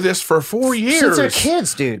worked for this for 4 years. Since they're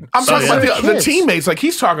kids, dude. I'm talking Since about they're the kids. teammates, like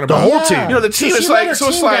he's talking about. The whole team. The team is she let like, her so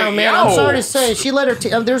it's team like, down, man. yo. I'm sorry to say, she let her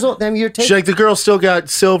team. You're She's like, the girl still got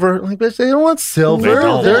silver. Like, bitch, they don't want silver. They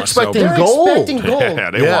don't They're want expecting silver. gold. expecting gold.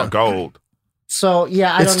 Yeah, they want gold. So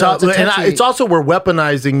yeah, I It's don't know. tough, and it's also we're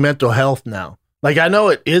weaponizing mental health now. Like I know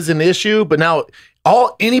it is an issue, but now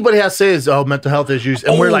all anybody has to say is, "Oh, mental health issues,"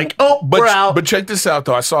 and we're like, "Oh, we're out." But check this out,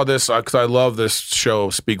 though. I saw this because I love this show,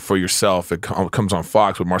 Speak for Yourself. It comes on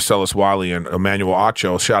Fox with Marcellus Wiley and Emmanuel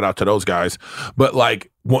Acho. Shout out to those guys. But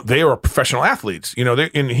like, they are professional athletes,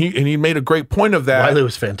 and he made a great point of that. Wiley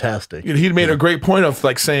was fantastic. He made a great point of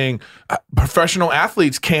like saying professional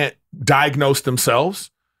athletes can't diagnose themselves.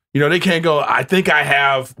 They can't go, I think I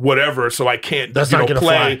have whatever, so I can't That's not gonna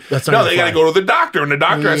play. fly. That's not no, gonna they got to fly. go to the doctor, and the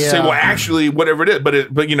doctor has to say, Yeah. well, actually, whatever it is.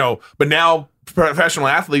 But now professional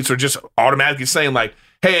athletes are just automatically saying like,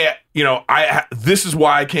 hey, this is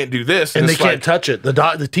why I can't do this. And they it's can't like, touch it.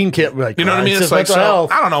 The team can't like. you know what I mean? says It's like, mental so,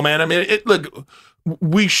 health. I don't know, man. I mean, look,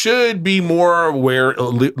 we should be more aware,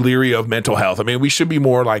 leery of mental health. I mean, we should be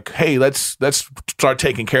more like, hey, let's start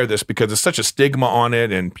taking care of this because there's such a stigma on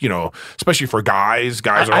it, and especially for guys.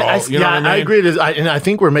 Guys are all, I what I mean? agree. And I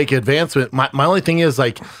think we're making advancement. My only thing is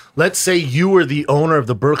like, let's say you were the owner of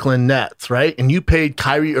the Brooklyn Nets, right? And you paid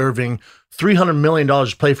Kyrie Irving $300 million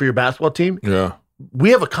to play for your basketball team. Yeah.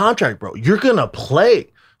 We have a contract, bro. You're gonna play.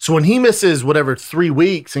 So when he misses 3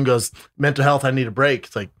 weeks and goes mental health, I need a break.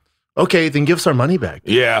 It's like, okay, then give us our money back.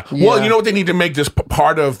 Yeah. Well, you know what they need to make this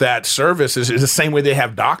part of that service is the same way they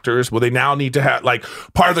have doctors. Well, they now need to have like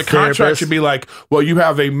part of the contract Therapist. should be like, well, you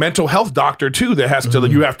have a mental health doctor too that has to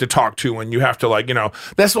you have to talk to, and you have to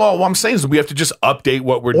that's all I'm saying is we have to just update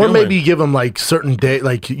what we're Or doing. maybe you give them like certain day,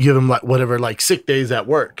 like you give them like whatever, like sick days at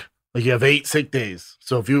work. Like you have 8 sick days.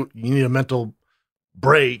 So if you need a mental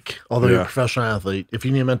break, although you're a professional athlete, if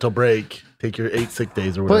you need a mental break, take your 8 sick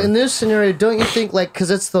days or whatever. But in this scenario, don't you think because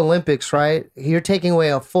it's the Olympics, right? You're taking away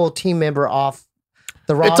a full team member off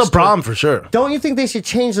the roster. It's a problem for sure. Don't you think they should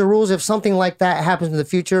change the rules if something like that happens in the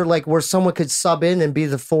future, like where someone could sub in and be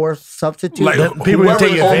the fourth substitute? like people are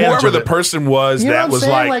taking advantage whoever of the it. person was You know that what I'm was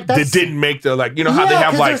saying? like Like, that that's- didn't make the how they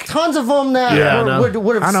have 'cause like there's tons of them that Yeah, I know. would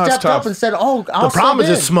I know, have it's stepped tough. up and said, "Oh, I'll The problem is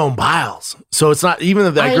sub it's in." Simone Biles. So it's not even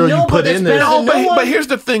if that I girl know, you but put it's in there. better than No, no one- but here's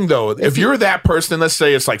the thing, though. If you- you're that person, let's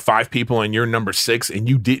say it's like 5 people and you're number 6 and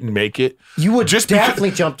you didn't make it, You would just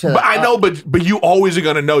definitely jump to. But I know, but you always are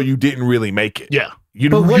gonna know you didn't really make it. Yeah. You,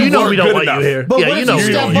 But what you if know you- we we don't don't want you here. But Yeah, what you if know you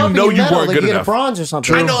we step don't. You up know and you medal, weren't like good you get a enough. bronze or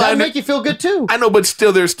something? I know, That'd and make you feel good too. I know, but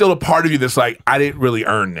still, there's still a part of you that's like, I didn't really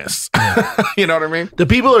earn this. You know what I mean? The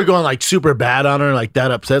people are going like super bad on her, like that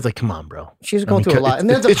upset. It's like, come on, bro. She's going I mean, through a lot, and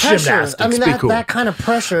then the it's pressure. gymnastics. I mean, Be that, cool. that kind of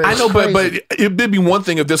pressure. I is know, but crazy. it'd be one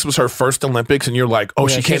thing if this was her first Olympics and you're like, oh, Yeah,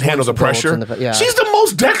 she she's can't handle won the some golds pressure. in the- yeah. She's the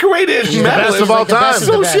most decorated the medalist best of all Like the best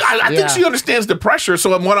time. of the So best. I think Yeah. she understands the pressure.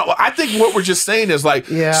 So I think what we're just saying is like,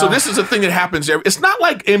 Yeah. so this is a thing that happens. It's not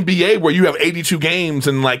like NBA where you have 82 games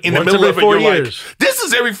and like in Once the middle of every it, 4 you're years. like, this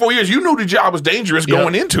is every 4 years. You knew the job was dangerous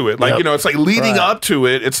going into it. Like, Yep. it's like leading Right. up to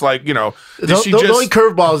it. It's like, The she the only just.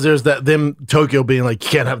 curveball is there's that them Tokyo being like, you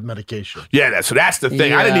can't have medication. Yeah, so that's the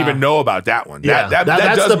thing. I didn't Yeah. even know about that one. Yeah. That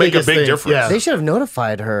That's does the make a biggest big thing. difference. Yeah. They should have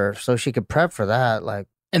notified her so she could prep for that. Like,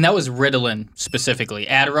 And that was Ritalin specifically.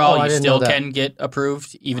 Adderall, I you didn't still know that. can get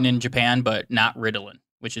approved even in Japan, but not Ritalin,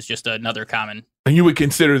 which is just another common. And you would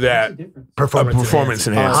consider that performance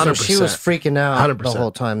enhancement. so she was freaking out 100%. the whole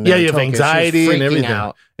time. Yeah, in you have Tokyo. She was anxiety and freaking everything.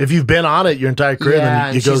 out. If you've been on it your entire career, Yeah, then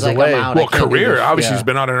and it goes she's like, away. I'm out. Well, I can't do career, this. obviously, Yeah. she's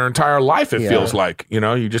been on it her entire life, it Yeah. feels like.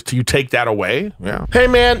 You take that away. Yeah. Hey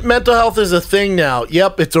man, mental health is a thing now.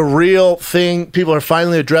 Yep, it's a real thing. People are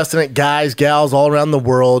finally addressing it. Guys, gals, all around the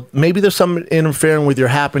world. Maybe there's something interfering with your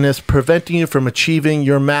happiness, preventing you from achieving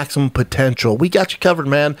your maximum potential. We got you covered,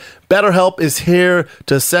 man. BetterHelp is here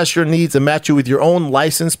to assess your needs and match you with your own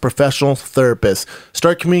licensed professional therapist.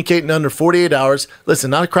 Start communicating in under 48 hours. Listen,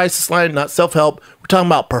 not a crisis line, not self-help. We're talking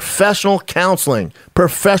about professional counseling.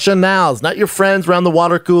 Professionals, not your friends around the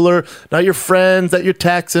water cooler, not your friends that you're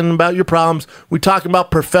texting about your problems. We're talking about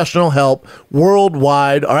professional help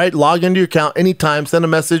worldwide. All right, log into your account anytime, send a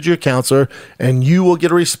message to your counselor, and you will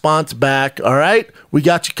get a response back. All right, we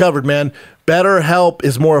got you covered, man. BetterHelp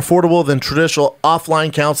is more affordable than traditional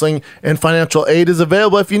offline counseling, and financial aid is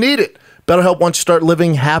available if you need it. BetterHelp wants you to start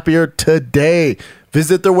living happier today.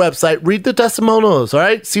 Visit their website, read the testimonials, all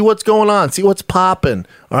right? See what's going on, see what's popping,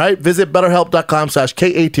 all right? Visit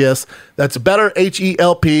betterhelp.com/KATS. That's better,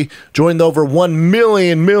 H-E-L-P. Join the over 1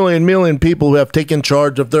 million people who have taken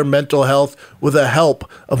charge of their mental health with the help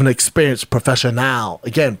of an experienced professional.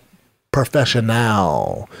 Again,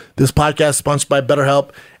 professional. This podcast is sponsored by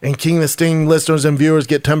BetterHelp, and King of the Sting listeners and viewers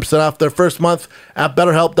get 10% off their first month at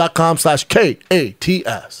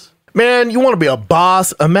betterhelp.com/KATS. Man, you want to be a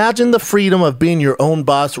boss? Imagine the freedom of being your own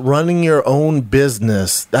boss, running your own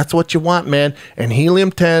business. That's what you want, man. And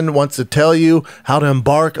Helium 10 wants to tell you how to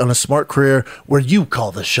embark on a smart career where you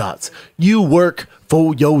call the shots. You work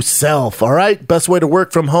for yourself, all right? Best way to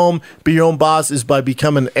work from home, be your own boss, is by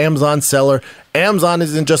becoming an Amazon seller. Amazon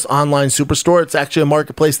isn't just online superstore. It's actually a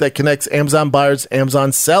marketplace that connects Amazon buyers,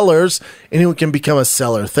 Amazon sellers. Anyone can become a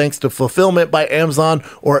seller thanks to Fulfillment by Amazon,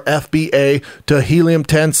 or FBA, to Helium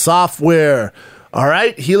 10 software. All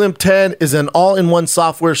right, Helium 10 is an all-in-one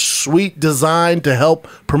software suite designed to help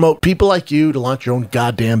promote people like you to launch your own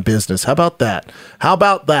goddamn business. How about that? How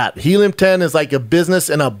about that? Helium 10 is like a business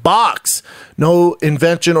in a box. No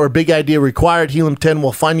invention or big idea required. Helium 10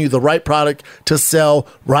 will find you the right product to sell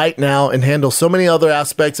right now and handle so many other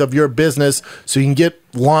aspects of your business so you can get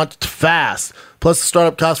launched fast. Plus, the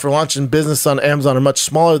startup costs for launching business on Amazon are much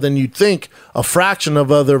smaller than you'd think, a fraction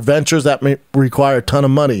of other ventures that may require a ton of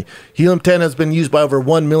money. Helium 10 has been used by over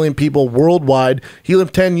 1 million people worldwide. Helium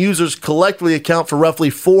 10 users collectively account for roughly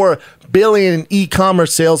 $4 billion in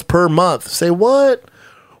e-commerce sales per month. Say what?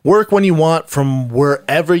 Work when you want from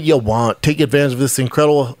wherever you want. Take advantage of this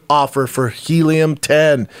incredible offer for Helium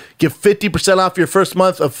 10. Get 50% off your first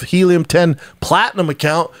month of Helium 10 Platinum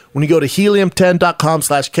account when you go to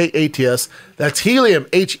helium10.com/KATS. That's Helium,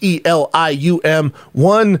 HELIUM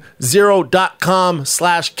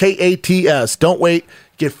 10.com/KATS. Don't wait.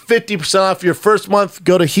 Get 50% off your first month.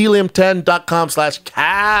 Go to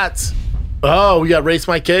helium10.com/cats. Oh, we got Race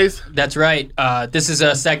My Case? That's right. This is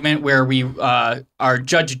a segment where we, our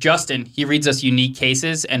Judge Justin, he reads us unique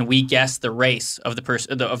cases, and we guess the race of the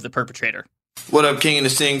perpetrator. What up, King and the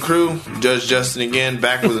Sting crew? Judge Justin again,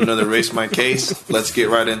 back with another Race My Case. Let's get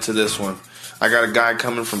right into this one. I got a guy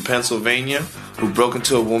coming from Pennsylvania who broke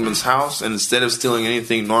into a woman's house, and instead of stealing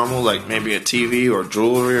anything normal, like maybe a TV or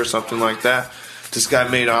jewelry or something like that, this guy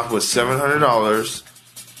made off with $700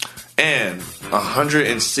 and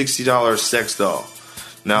 $160 sex doll.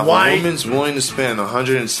 Now, if a woman's willing to spend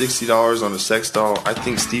 $160 on a sex doll, I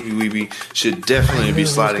think Stevie Weeby should definitely be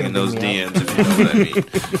sliding in those DMs, if you know what I mean.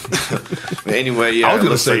 But anyway, yeah, I was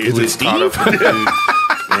going to say, is it Steve? And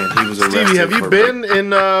he was arrested. Stevie, have you been in,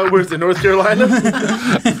 where's it, North Carolina?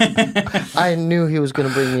 I knew he was going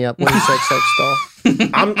to bring me up when he said sex doll.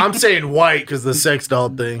 I'm saying white because the sex doll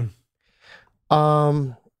thing.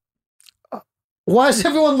 Why is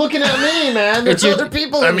everyone looking at me, man? There's other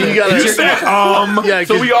people. I mean, you got You said, yeah,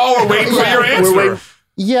 so we all were waiting for your answer.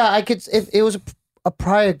 Yeah, I could. It was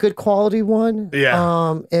probably a good quality one.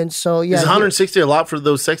 Yeah. And so yeah, is 160 a lot for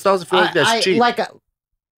those sex dolls? I feel like that's cheap.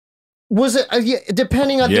 Was it?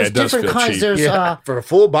 Depending on there's different kinds. Cheap. There's for a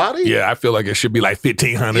full body. Yeah, I feel like it should be like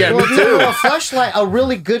 $1,500. Yeah, well, me too. a fleshlight, a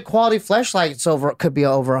really good quality fleshlight, could be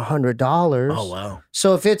over $100. Oh wow!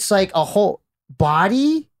 So if it's like a whole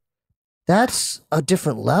body, that's a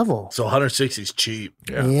different level. So 160 is cheap.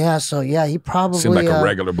 Yeah. So yeah, he probably seemed like a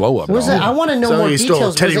regular blow up. Was it? I want to know more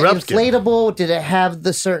details. Teddy was it Ruxpin. Inflatable? Did it have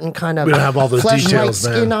the certain kind of? We don't have all those details,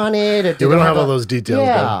 skin man. on it. Or Yeah, we don't have all those details.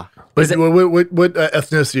 Yeah. But what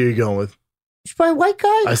ethnicity are you going with? It's probably a white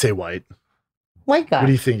guy. I say white. White guy. What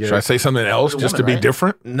do you think? Should I say something else just to be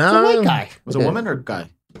different? It's No, a white guy. Was it a woman or a guy?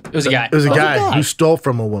 It was a guy. It was a Oh, guy a guy. who stole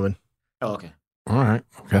from a woman. Oh, okay. All right.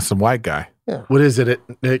 Got some white guy. What is it,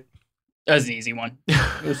 Nick? That was an easy one.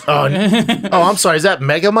 Oh, I'm sorry. Is that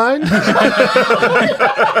Megamind?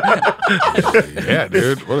 Yeah,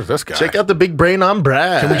 dude. What is this guy? Check out the big brain on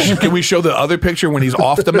Brad. Can we show the other picture when he's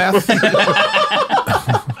off the meth?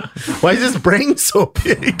 Why is his brain so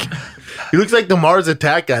big? He looks like the Mars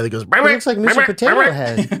Attack guy that goes. He looks like Mr. Potato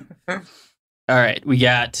Head. All right, we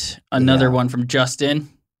got another one from Justin.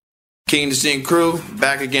 King to Sting crew,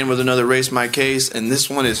 back again with another Race My Case, and this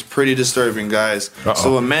one is pretty disturbing, guys.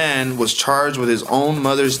 So a man was charged with his own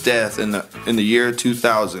mother's death in the year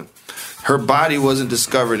 2000. Her body wasn't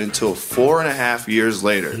discovered until 4.5 years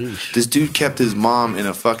later. This dude kept his mom in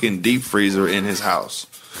a fucking deep freezer in his house.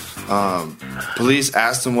 Police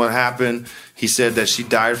asked him what happened. He said that she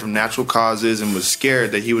died from natural causes and was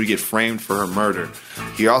scared that he would get framed for her murder.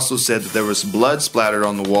 He also said that there was blood splattered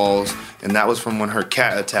on the walls, and that was from when her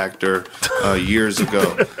cat attacked her years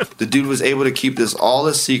ago. The dude was able to keep this all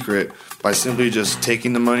a secret by simply just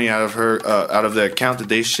taking the money out of her out of the account that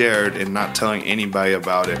they shared and not telling anybody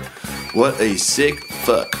about it. What a sick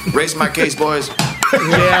fuck. Raise my case, boys.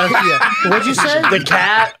 Yeah. What'd you say? The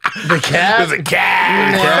cat. There's a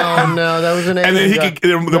cat. No, that was an And then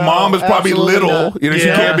the mom is probably little. not. You know, she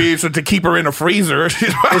Yeah. can't be so to keep her in a freezer.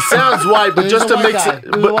 It sounds white, but He's just a to white mix guy. it,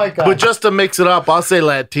 He's a white guy. but just to mix it up, I'll say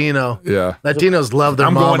Latino. Yeah. Latinos love their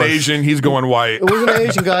I'm mamas. going Asian. He's going white. It was an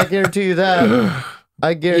Asian guy, I guarantee you that.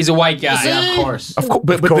 I guarantee. He's a white guy. Yeah, Of course. Of course.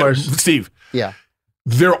 But course. Steve, Yeah.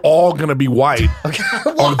 they're all going to be white.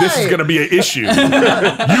 Or this is going to be an issue.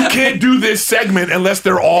 You can't do this segment unless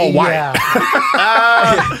they're all white.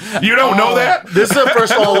 Yeah. You don't know that? This is the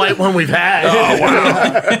first all white one we've had. Oh,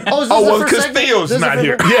 is this Oh, the well, first because segment? Theo's This is not the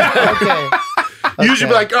here. first- Yeah. Okay. Usually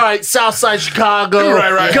be like, all right, Southside Chicago.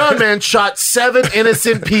 Right. Gunman shot 7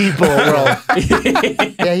 innocent people, bro.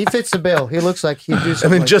 Yeah, he fits the bill. He looks like he'd do something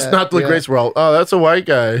And then like just that. not the Yeah. Grace World. Oh, that's a white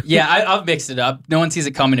guy. Yeah, I've mixed it up. No one sees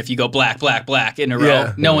it coming if you go black, black, black in a row.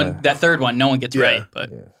 Yeah. No one, that third one, no one gets Yeah. right. But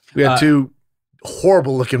We had 2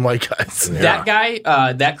 horrible looking white guys. that guy,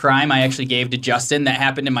 that crime I actually gave to Justin that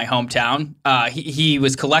happened in my hometown. He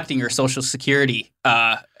was collecting her Social Security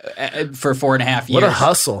for 4.5 years. What a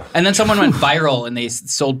hustle. And then someone went viral and they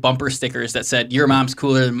sold bumper stickers that said, "Your mom's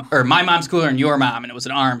cooler," or "My mom's cooler than your mom," and it was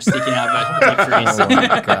an arm sticking out of a deep freeze. Oh my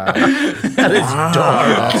God. That is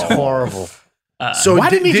dark. That's horrible. So Why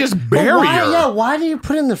didn't he just bury her? Yeah, why do you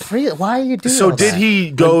put in the free? Why are you doing So all did that? he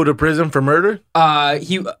go to prison for murder? I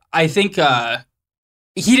think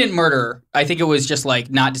he didn't murder her. I think it was just like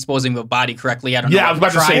not disposing of a body correctly. I don't know. Yeah, I was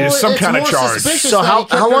about to say, there's some it's kind of more charge. suspicious So that how he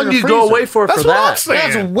kept her long in do a you go freezer. away for That's for what I'm that?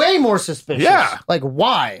 saying. That's way more suspicious. Yeah. Like,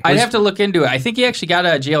 why? I'd have to look into it. I think he actually got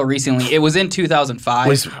out of jail recently. It was in 2005. Well,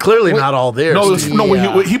 he's clearly not all there. No,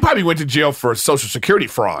 Steve. he probably went to jail for Social Security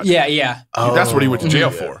fraud. Yeah. That's what he went to jail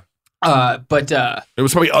for. But There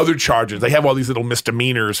was probably other charges. They have all these little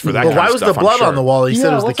misdemeanors for that Well, kind why of was stuff, the blood I'm sure. on the wall? He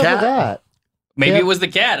said it was the what's up with cat. that? maybe Yeah. it was the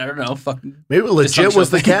cat. I don't know. Fucking Maybe it legit was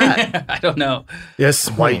the cat. I don't know. Yes,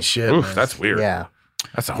 white shit. Oof, man. that's weird. Yeah.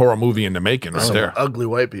 That's a horror movie in the making right Some there. ugly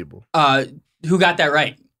white people. Who got that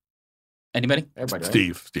right? Anybody? Everybody.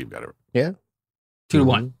 Steve got it. Yeah.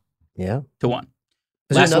 2-1. Yeah. 2-1. Is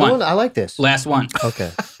there Last another one. one? I like this. Last one. Okay.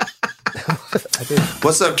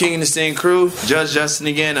 What's up, King and the Stain crew? Judge Justin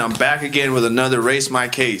again. I'm back again with another Race My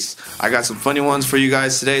Case. I got some funny ones for you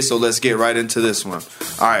guys today, so let's get right into this one.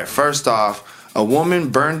 All right, first off, a woman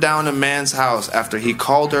burned down a man's house after he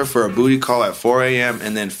called her for a booty call at 4 a.m.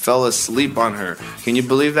 and then fell asleep on her. Can you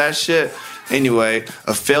believe that shit? Anyway,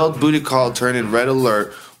 a failed booty call turned in red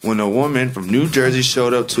alert when a woman from New Jersey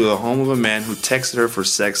showed up to a home of a man who texted her for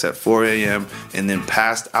sex at 4 a.m. and then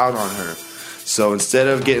passed out on her. So instead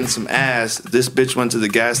of getting some ass, this bitch went to the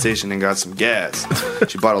gas station and got some gas.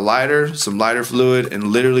 She bought a lighter, some lighter fluid, and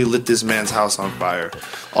literally lit this man's house on fire.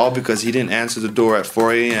 All because he didn't answer the door at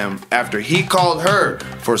 4 a.m. after he called her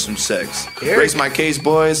for some sex. Raise my case,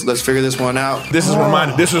 boys. Let's figure this one out. This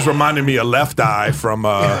is reminding me of Left Eye from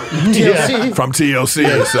TLC. from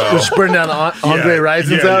TLC. So Which burned down Andre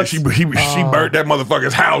Rison's house. She burnt that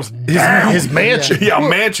motherfucker's house down. His mansion. Yeah,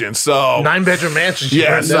 mansion. So 9-bedroom mansion. she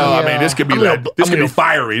yeah, burned so down. I mean, this could be I'm gonna-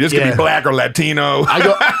 fiery. This could Yeah. be black or Latino. I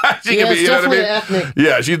go, she Yeah, could be, it's you know what I definitely mean? ethnic.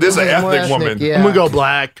 Yeah, this is an More ethnic woman Yeah. I'm gonna go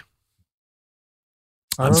black.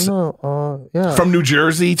 I don't know. Yeah. from New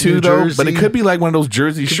Jersey too, New though. Jersey. But it could be like one of those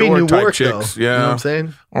Jersey Could be Shore type Newark, chicks. though. Yeah, You know what I'm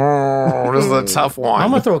saying? Oh, this is a tough one.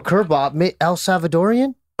 I'm gonna throw a curveball. El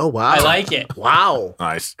Salvadorian, Oh wow. I like it. Wow.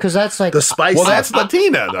 nice. because that's like The spice. Well, that's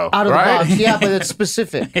Latina though, out of right? the box. Yeah, but it's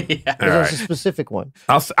specific. Yeah. All There's right. a specific one.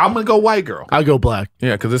 I'm gonna go white girl. I'll go black.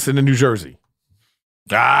 Yeah, because it's in the New Jersey.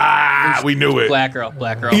 We knew it. Black girl.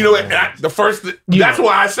 Black girl. You know what? The first. That's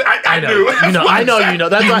why I said I knew. You know, I know you know.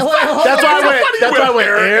 That's why. That's why I went. That's why I went.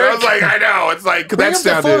 I Eric. was like, I know. It's like Bring that up the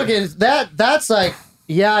photo sounded. again. That's like,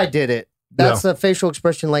 yeah, I did it. That's the facial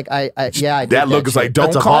expression. Like, I did That look is shit. like, don't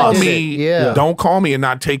That's a call boss. me. Yeah. Don't call me and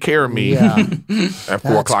not take care of me Yeah, at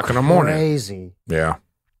 4 o'clock in the morning. Crazy. Yeah.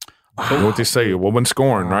 You know what they say? A woman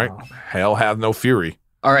scorned, right? Hell hath no fury.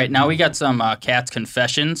 All right, now we got some Cat's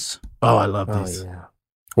confessions. Oh, I love Oh these. yeah.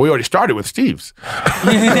 We already started with Steve's.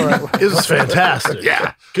 It was fantastic.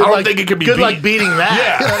 Yeah. Good I don't like, think it could be good beat. like beating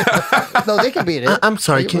that. Yeah. No, they can beat it. I'm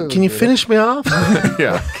sorry. Can you finish me off?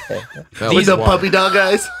 Yeah. With the puppy dog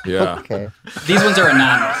eyes? Yeah. Okay. These ones are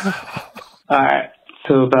anonymous. All right.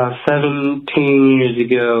 So about 17 years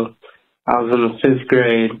ago, I was in the 5th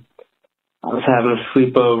grade. I was having a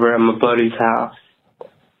sleepover at my buddy's house.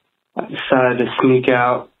 I decided to sneak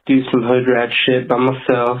out, do some hood rat shit by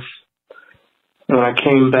myself. And when I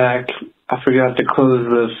came back, I forgot to close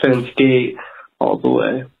the fence gate all the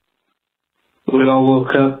way. We all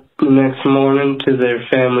woke up the next morning to their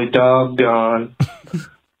family dog gone.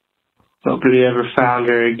 Nobody ever found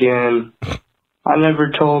her again. I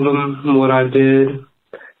never told them what I did,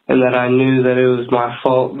 and that I knew that it was my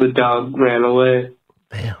fault the dog ran away.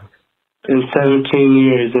 Damn. Been 17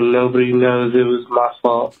 years and nobody knows it was my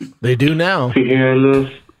fault. They do now. If you're hearing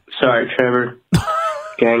this, sorry, Trevor.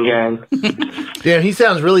 Gang, gang. Damn, he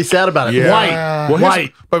sounds really sad about it. Yeah. White. Well,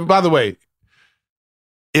 White. But by the way,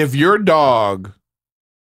 if your dog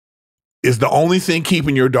is the only thing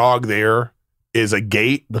keeping your dog there is a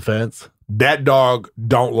gate, The fence. that dog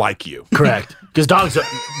don't like you. Correct. Because dogs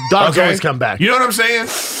Okay? always come back. You know what I'm saying?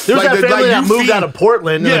 There was that family that you moved feed- out of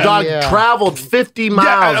Portland, and Yeah. the dog Yeah. traveled 50 Yeah, miles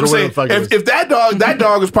I'm or whatever saying, the fuck it was. if that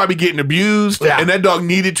dog is probably getting abused, Yeah. and that dog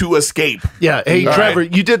needed to escape. Yeah, hey, All Trevor,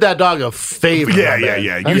 right. you did that dog a favor. Yeah, my yeah, man.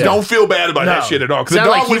 yeah. You don't feel bad about that No. shit at all. Because the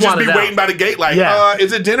Sounded dog like he would just be wanted out. waiting by the gate like, Yeah.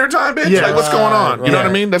 is it dinner time, bitch? Yeah. Like, what's going on? You know what I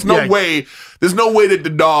mean? There's no Yeah. way. There's no way that the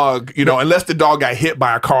dog, unless the dog got hit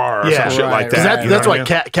by a car or Yeah. some shit like Because that. that's what I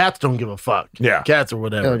why mean? cats don't give a fuck. Yeah. Cats or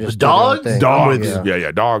whatever. They'll But just do their own dogs? thing. Dogs, Yeah.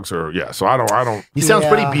 yeah, dogs are, so I don't, He sounds Yeah.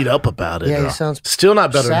 pretty beat up about it. Yeah, he sounds Still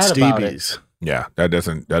not better than sad about it. Stevie's. yeah, that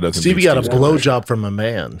doesn't Stevie beat got a Steve's. blowjob from a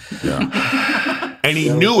man. And he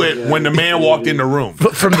knew it when the man walked in the room.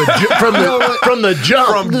 From the jump.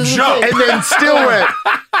 From jump. And then still went,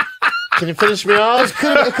 can you finish me off? It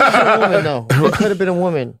could have been a woman, though. It could have been a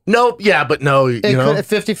woman. Nope. Yeah, but no, you It know. could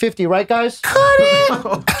 50-50, right, guys? Cut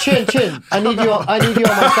it! Chin. I need you on my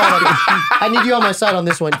side. I need you on my side on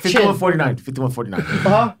this one. Chin. 51-49. 51-49.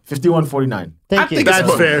 Huh? 51-49. Thank you. think it's That's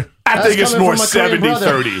more- fair. I That's think it's coming more from my Korean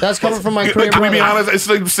brother. 70-30. That's coming from my Korean Can we be brother. honest? It's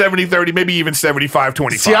like 70-30, maybe even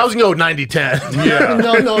 75-25. See, I was going to go 90-10. Yeah.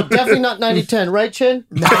 No, definitely not 90-10, right, Chin?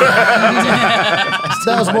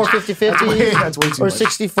 That was more 50-50 That's way too or much.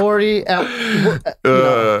 60-40 at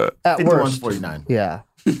worst. 51-49. Yeah.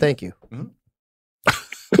 Thank you.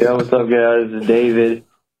 Yo, what's up, guys? It's David.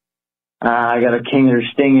 I got a king or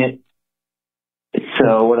sting it.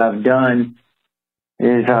 So what I've done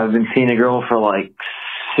is I've been seeing a girl for like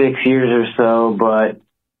 6 years or so, but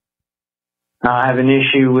I have an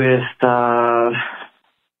issue with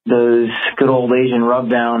those good old Asian rub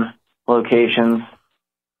down locations.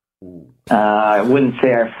 I wouldn't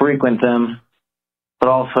say I frequent them, but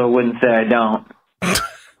also wouldn't say I don't.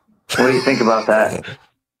 What do you think about that?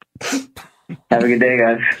 Have a good day,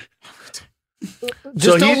 guys.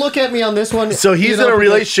 Just don't he- look at me on this one. So he's in a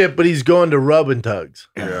relationship, but he's going to rub and tugs.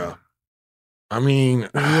 Yeah. I mean,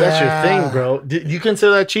 That's your thing, bro. Do you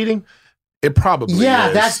consider that cheating? it probably Yeah,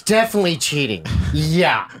 is. that's definitely cheating.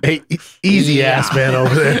 Yeah. Hey, easy ass man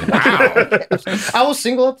over there. I was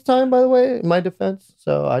single at the time, by the way, in my defense,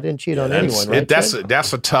 so I didn't cheat on anyone, right? Chen?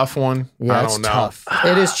 That's a tough one. Yeah, I it's don't know. tough.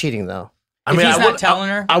 It is cheating, though. I If mean, he's I not would- telling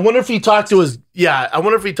her, I wonder if he talked to his I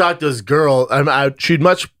wonder if he talked to his girl. She'd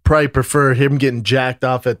much probably prefer him getting jacked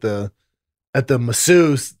off at the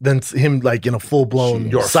masseuse than him like in a full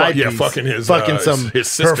blown side piece. fucking his some his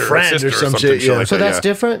sister, her friend or some shit. Yeah. like So that, that's yeah.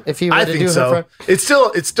 different if he were I to think do her so. friend.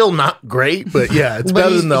 It's still not great, but yeah, it's But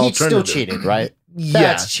better than the he still alternative. cheated, right? Yeah,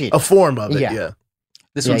 That's cheating. a form of it. Yeah. Yeah.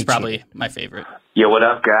 this Yeah, one's he probably my favorite. Yo, what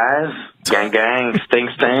up, guys? Gang, gang,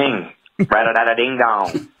 sting.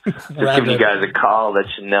 Rat-a-da-da-ding-dong. Just giving you guys a call, let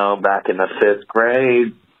you know, back in the 5th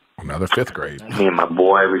grade, Another 5th grade. me and my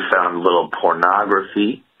boy, we found a little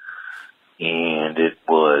pornography, and it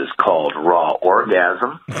was called Raw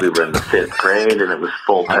Orgasm. We were in the 5th grade, and it was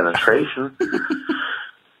full penetration.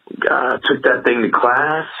 Took that thing to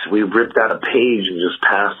class. We ripped out a page and just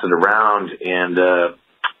passed it around, and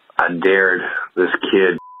I dared this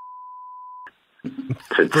kid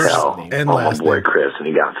to tell and my last boy name. Chris, and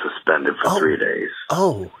he got suspended for 3 days.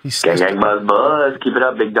 Oh, he's Gang, gang, buzz, buzz. Keep it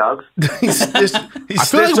up, big dogs. he's I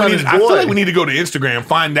feel like we need to go to Instagram,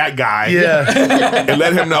 find that guy, Yeah. and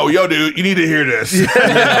let him know, yo, dude, you need to hear this.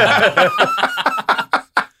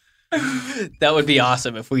 That would be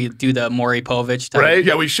awesome if we do the Maury Povich type. Right?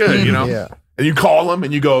 Yeah, we should, you know? Yeah. And you call him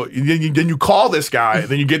and you go, then you call this guy, and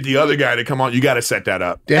then you get the other guy to come on. You got to set that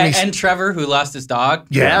up. Damn, And Trevor, who lost his dog.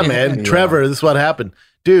 yeah, man. Trevor, this is what happened.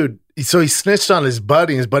 Dude, so he snitched on his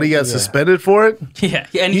buddy. His buddy got suspended for it. Yeah,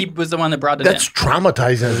 and he was the one that brought it That's in.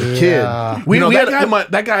 traumatizing as a Yeah. kid. We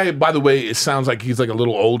that guy, by the way, it sounds like he's like a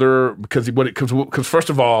little older because first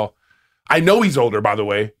of all, I know he's older, by the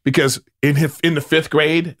way, because in the 5th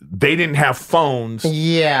grade they didn't have phones.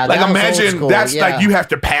 Yeah, like that was imagine old school, that's yeah. like you have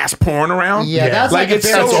to pass porn around. Yeah, that's like it's a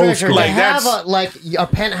so big old school. To Like have that's a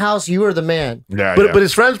penthouse, you were the man. yeah, But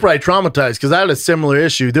his friends probably traumatized because I had a similar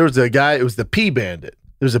issue. There was a guy. It was the Pee Bandit.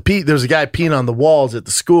 There was a guy peeing on the walls at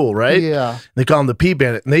the school, right? Yeah. They call him the Pee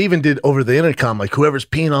Bandit, and they even did over the intercom, like whoever's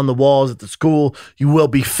peeing on the walls at the school, you will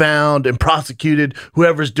be found and prosecuted.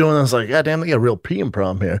 Whoever's doing, I was like, God damn, they got a real peeing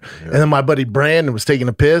problem here. Yeah. And then my buddy Brandon was taking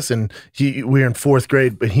a piss, and we were in 4th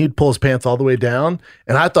grade, but he'd pull his pants all the way down,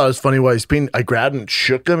 and I thought it was funny while he's peeing. I grabbed him and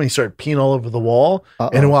shook him, and he started peeing all over the wall.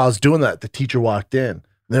 And while I was doing that, the teacher walked in. And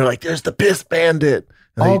they're like, "There's the piss bandit."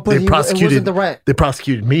 And But it wasn't the right. They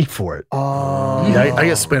prosecuted me for it. Oh, Yeah, I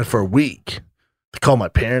got spent for a week. They call my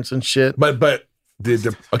parents and shit. But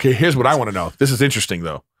okay, here's what I want to know. This is interesting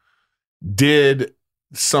though. Did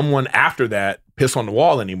someone after that piss on the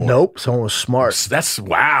wall anymore? Nope, someone was smart. That's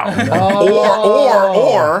wow.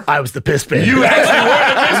 Oh. Or I was the piss bandit. you actually were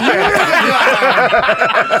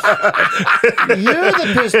the piss bandit. You're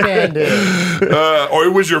the piss bandit. Or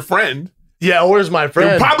it was your friend. Yeah, where's my friend?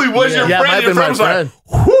 It probably was your Yeah, it might friend. have Your been friend was my like,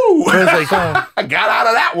 whoo. It was like, I got out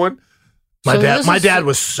of that one. my dad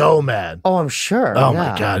was so mad. Oh, I'm sure. Oh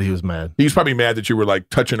yeah. my God, he was mad. He was probably mad that you were like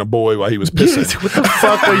touching a boy while he was pissing. What the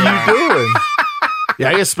fuck are you doing? Yeah,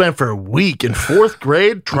 I got spent for a week in 4th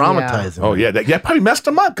grade, traumatizing. Oh yeah, that probably messed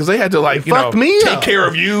him up because they had to like fucked me take up. care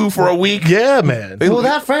of you for a week. Yeah, man. Well,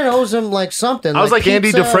 that friend owes him like something. I was like Andy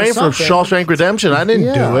pizza or Dufresne from something. Shawshank Redemption. I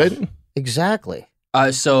didn't do it. Exactly.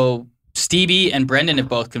 So Stevie and Brendan have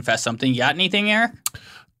both confessed something. You got anything, Eric?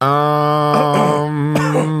 No,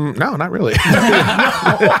 not really.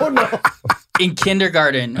 In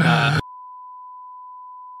kindergarten,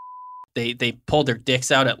 they pulled their dicks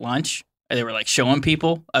out at lunch. And they were like showing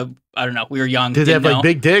people. I don't know. We were young. Did they have didn't like know.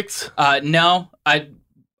 big dicks? No, I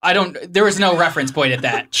don't. There was no reference point at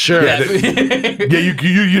that. Sure. Yeah, you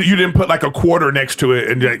didn't put like a quarter next to it,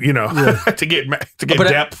 and to get But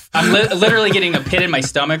depth. I'm literally getting a pit in my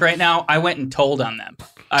stomach right now. I went and told on them.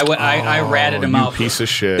 I ratted them you out. Piece of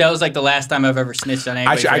shit. That was like the last time I've ever snitched on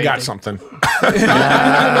anybody. Actually, I got something. I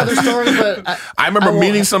have another story, but I remember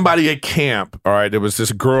meeting somebody at camp. All right, there was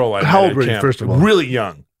this girl I met How old at were you, camp, first of all? really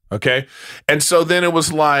young. Okay, and so then it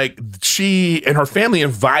was like she and her family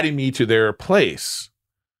invited me to their place.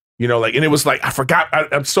 You know, like, and it was like, I forgot,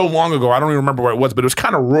 I'm so long ago, I don't even remember where it was, but it was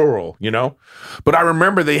kind of rural, you know? But I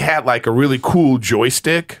remember they had like a really cool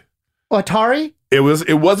joystick. Atari? It wasn't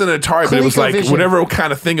an Atari, but it was like ColecoVision. whatever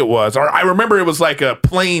kind of thing it was. Or I remember it was like a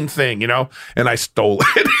plane thing, you know, and I stole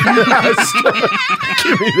it.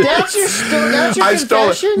 That's your I stole it.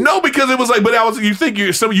 confession? No, because it was like, but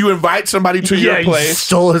you invite somebody to your You place.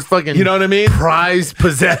 stole his fucking You know what I mean? prized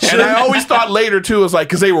possession. And I always thought later too, it was like,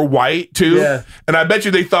 because they were white too. Yeah. And I bet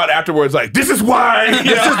you they thought afterwards, like, this is why.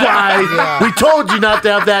 This is why we told you not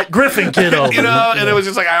to have that Griffin kid over. You know, and it was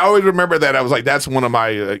just like, I always remember that. I was like, that's one of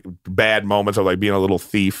my bad moments of like being a little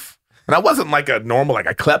thief. And I wasn't like a normal, like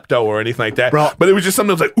a klepto or anything like that. Bro. But it was just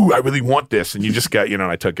something that was like, ooh, I really want this. And you just got, and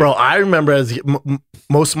I took it. Bro, I remember as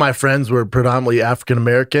most of my friends were predominantly African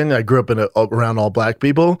American. I grew up around all black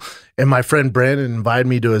people, and my friend Brandon invited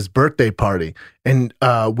me to his birthday party. And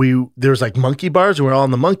there was like monkey bars, and we were all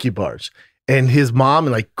in the monkey bars. And his mom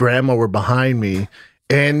and like grandma were behind me.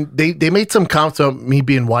 And they made some comments about me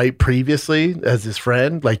being white previously as his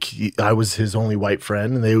friend. Like I was his only white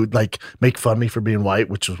friend, and they would like make fun of me for being white,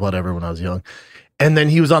 which was whatever when I was young. And then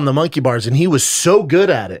he was on the monkey bars, and he was so good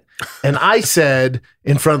at it. And I said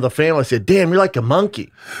in front of the family, I said, "Damn, you're like a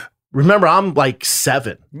monkey." Remember, I'm like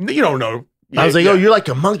 7. You don't know. I was like, "Oh, you're like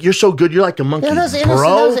a monkey. You're so good. You're like a monkey, Yeah, that's innocent.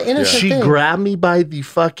 bro." That was an innocent She thing. grabbed me by the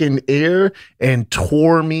fucking ear and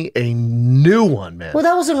tore me a new one, man. Well,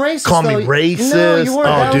 that wasn't racist. Call me though. racist. No, you weren't.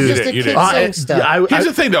 Oh, that was dude. just a You kid didn't. saying stuff. Here's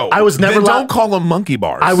the thing, though. I was never Then allowed. don't call them monkey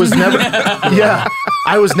bars. I was never. Yeah,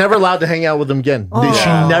 I was never allowed to hang out with them again. She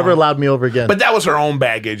never allowed me over again. But that was her own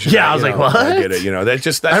baggage. Yeah, I was like, what? I get it. You know, that's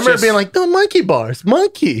I remember just, being like, "No monkey bars,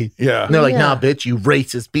 monkey." yeah. And they're like, Yeah. "Nah, bitch, you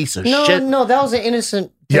racist piece of no, shit." no, that was an innocent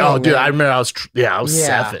thing. Yeah, oh, dude, man. I remember I was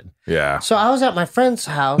 7. Yeah. So I was at my friend's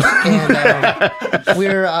house, and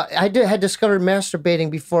I had discovered masturbating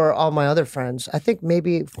before all my other friends. I think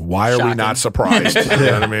maybe Why are we not surprised? You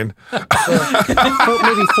know what I mean?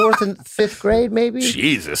 maybe 4th and 5th grade, maybe.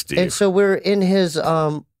 Jesus, dude. And so we're in his,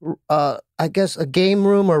 I guess, a game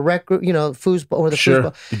room or rec room, foosball or the Sure,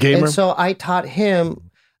 foosball. the game and room. so I taught him.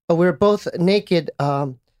 We were both naked.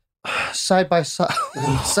 side by side,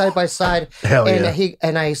 side by side. Hell and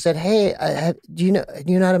yeah. I said, hey, do you know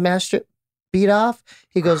how to master beat off?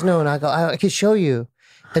 He goes, no. And I go, I can show you.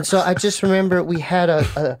 And so I just remember we had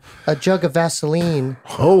a jug of Vaseline.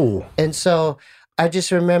 Oh. And so I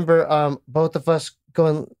just remember both of us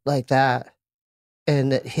going like that.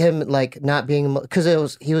 And him like not being,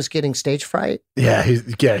 because he was getting stage fright. Yeah,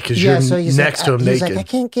 because you're so he's next to him he's naked. like, I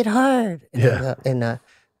can't get hard. Yeah.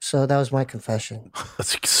 So that was my confession.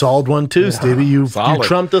 That's a solid one too, Stevie. You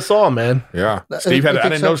trumped us all, man. Yeah, Steve had. I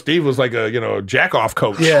didn't know Steve was like a jack off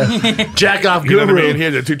coach. Yeah, jack off You know guru. what I mean? He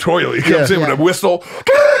had a tutorial. He comes in with a whistle. All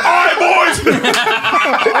right, boys.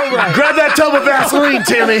 Grab that tub of Vaseline,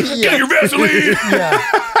 Timmy. Get your Vaseline.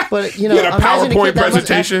 But He had a PowerPoint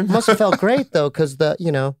presentation. Must have felt great though, because with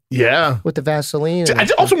the Vaseline. I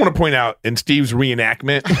also want to point out in Steve's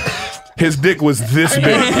reenactment, his dick was this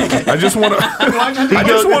big. I just want to. I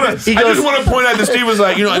just want to point out that Steve was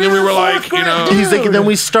like, and then we were like, He's like, and then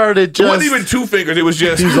we started. It wasn't even 2 fingers. It was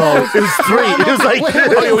just. It was 3. It was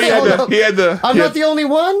like. He had the. I'm not the only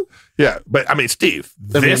one. Yeah, but I mean, Steve,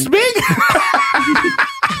 this big.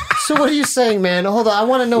 So what are you saying, man? Hold on, I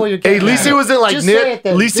want to know what you're Hey, getting at least at. he wasn't like Just Nick. say it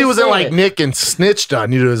then. At least he Just wasn't say like it. Nick and snitched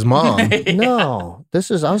on you to his mom. No, I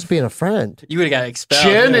was being a friend. You would have got expelled.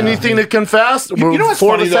 Chin, anything to confess? You know what's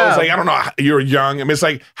Before funny this though? It's out. like I don't know. You're young. I mean, it's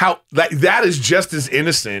like how that is just as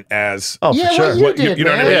innocent as. Oh, Yeah, for sure. what you did, you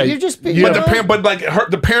know man. what I mean? You just, But the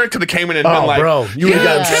parent, the parent could have came in and been like, bro, you would have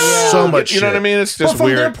Yeah, gotten yeah. so much. You know what I mean? It's well, just from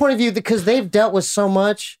their weird. point of view, because they've dealt with so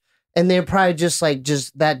much, and they're probably just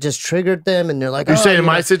that just triggered them, and they're like, You're saying in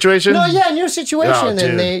my situation? No, yeah, in your situation, Oh,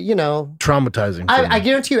 dude. and they, Traumatizing. for I me.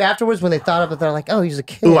 guarantee you, afterwards when they thought of it, they're like, oh, he's a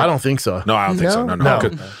kid. Ooh, I don't think so. No, I don't think so. No? No.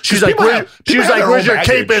 No. She's like, where's your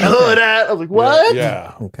cape and hood at? I was like, what?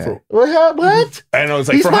 Yeah. Okay. What? I know it's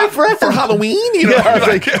like He's my friend. for Halloween. Yeah, I was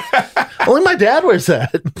like, only my dad wears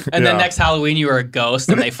that. And then Yeah. next Halloween, you were a ghost,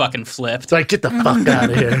 and they fucking flipped. It's like, get the fuck out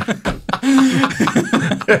of here.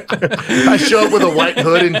 I show up with a white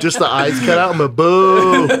hood and just the eyes cut out. I'm a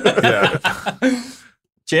boo. Yeah.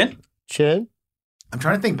 Chin? I'm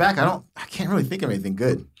trying to think back. I can't really think of anything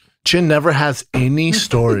good. Chin never has any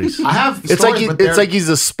stories. I have. It's stories, like but it's like he's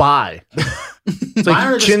a spy. It's mine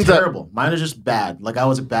are like just Chin's a, terrible. Mine are just bad. Like I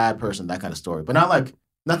was a bad person. That kind of story, but not like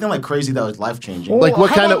nothing like crazy that was life changing. like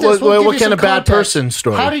what How kind of about this? We'll give what you kind some of bad context. person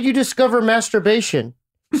story? How did you discover masturbation?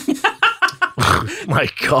 My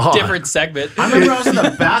God, Different segment. I remember I was in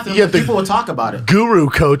the bathroom. Yeah, and people would talk about it. guru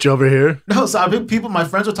coach over here. No, so my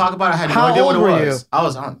friends would talk about it. I had no How idea what it old were was. I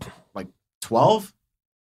was on like 12,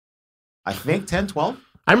 I think 10, 12.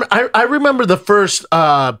 I remember the first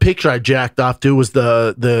picture I jacked off to was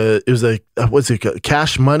what's it,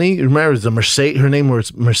 Cash Money. You remember it was the Mercedes? Her name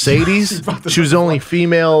was Mercedes. She was the only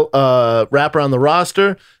female rapper on the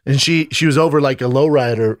roster, and she was over like a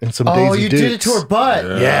lowrider and some Oh, Daisy you Dukes. did it to her butt.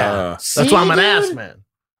 Yeah, See, that's why I'm an dude? ass man.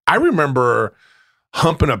 I remember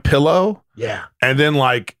humping a pillow Yeah. and then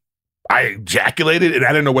like I ejaculated and I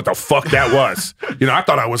didn't know what the fuck that was. I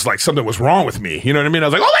thought I was like something was wrong with me. You know what I mean? I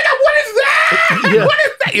was like, oh my God, what is that? Yeah. What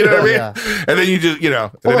is that? You know what I mean? Yeah. And then you just, and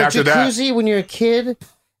Or then a after that, jacuzzi when you're a kid,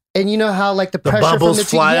 and you know how like the pressure from bubbles the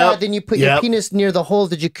fly yeah, up? then you put your Yep. penis near the hole of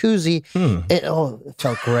the jacuzzi. And, it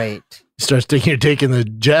felt great. You start thinking you're taking the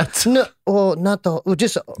jets. No, well, not the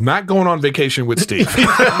just. not going on vacation with Steve. You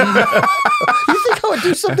think I would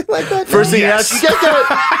do something like that? First thing Yes. you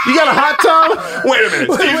ask, you got a hot tub? Wait a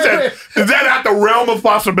minute. Steve Wait, said, wait. is that out the realm of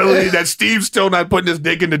possibility that Steve's still not putting his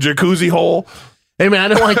dick in the jacuzzi hole? Hey man, I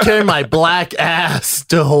don't want to carry my black ass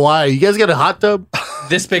to Hawaii. You guys got a hot tub?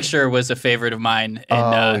 This picture was a favorite of mine in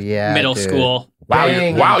Oh, yeah, middle dude. school. Wow,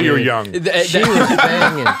 Banging, you're dude. young. She was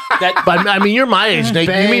banging. But I mean, you're my age, Nate.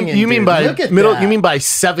 Banging, You mean dude. by Look at middle? that. You mean by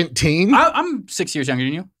 17? I'm 6 years younger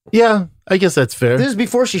than you. Yeah, I guess that's fair. This is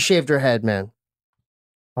before she shaved her head, man.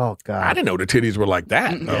 Oh God. I didn't know the titties were like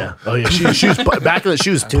that. Yeah. Oh yeah. She was back in the. She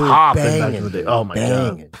was popping back in the day. Oh my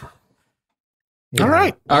God. Banging. All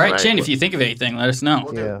right. All right, Chin, if you think of anything, let us know.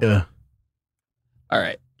 Yeah. Yeah. All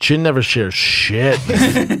right. Chin never shares shit.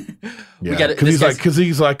 We got it. Because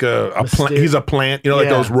he's like a plant. He's a plant. Like Yeah.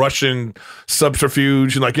 those Russian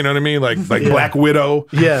subterfuge. Like you know what I mean. Like Yeah. Black Widow.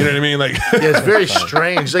 Yeah. You know what I mean. Like Yeah, it's very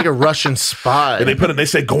strange. It's like a Russian spy. and they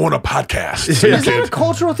say go on a podcast. So Yeah. Is that a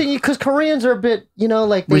cultural thing? Because Koreans are a bit,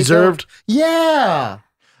 like they Reserved? don't- Yeah.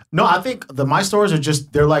 No, I think my stories are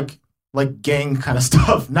just they're like gang kind of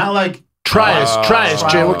stuff, not like. Try us,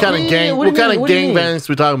 Chin. What kind of Yeah, gang? what do What you kind mean? of What do you gang mean? violence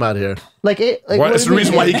we talking about here? Like it. Like, Well, what that's do the you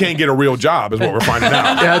reason mean? why he can't get a real job. Is what we're finding out.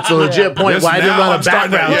 Yeah, that's a legit point. Yes, Why I didn't now run I'm a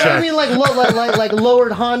starting to- background What do check? you mean like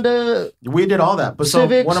lowered Honda? We did all that, but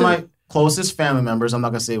Civic, so one of my closest family members, I'm not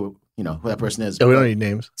gonna say who that person is. Yeah, we don't but need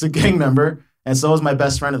names. It's a gang member. and so was my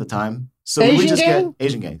best friend at the time. So we Asian would just gang? get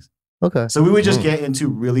Asian gangs. Okay. So we would just get into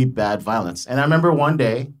really bad violence. And I remember one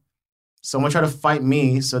day, someone tried to fight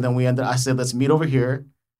me. So then I said, let's meet over here.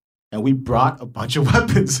 And we brought a bunch of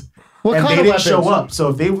weapons. What and kind they of didn't show weapons? up. So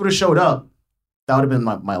if they would have showed up, that would have been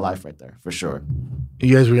my life right there, for sure.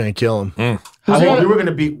 You guys were gonna kill him. We were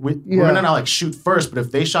gonna be, we were gonna like shoot first, but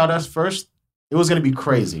if they shot us first, it was gonna be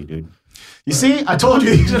crazy, dude. You see, I told you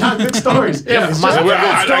these are not good stories. Damn, my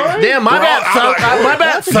bad,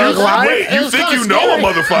 thug life. Wait, you think you know a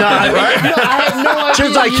motherfucker, Nah, right? No, I had no idea.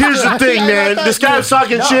 Shit's like, here's the thing, man. This guy was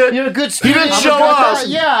talking shit. You're a good He student. didn't I'm show a good up. guy.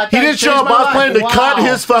 Yeah, He didn't show up. I was planning to cut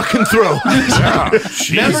his fucking throat.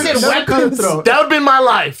 Never did weapons. That would have been my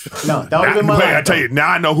life. No, that would have been my Wait, life. I tell you, now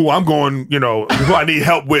I know who I'm going, who I need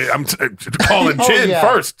help with. I'm calling Oh, Chin yeah.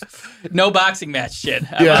 first. No boxing match shit.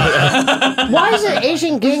 Why is it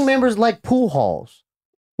Asian gang members like pool halls?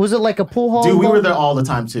 Was it like a pool hall? Dude, we involved? were there all the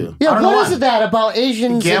time too. Yeah, I don't know what is why. it that about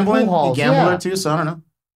Asians Gambling, and pool halls? you gamble Yeah. there too, so I don't know.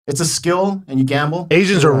 It's a skill and you gamble.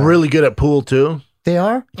 Asians are really good at pool too. They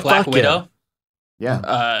are? Black Fuck Widow.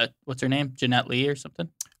 Yeah. What's her name? Jeanette Lee or something?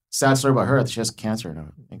 Sad story about her. She has cancer now.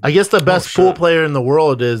 I guess the best pool player in the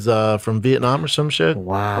world is from Vietnam or some shit.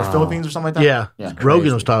 Wow. Or Philippines or something like that. Yeah. Yeah.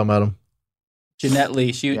 Rogan was talking about him. Jeanette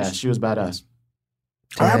Lee. She was badass.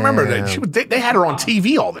 I remember that. They had her on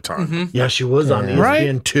TV all the time. Yeah, she was on ESPN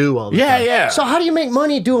Right? 2 all the Yeah, time. yeah. So how do you make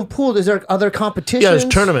money doing pool? Is there other competitions? Yeah, there's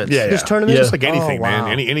tournaments. Yeah, There's yeah. tournaments? Just like anything, Oh, man. wow.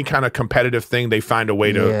 Any kind of competitive thing, they find a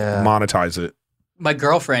way to Yeah. monetize it. My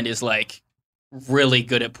girlfriend is like really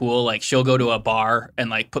good at pool. Like she'll go to a bar and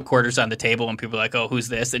like put quarters on the table, and people are like, "Oh, who's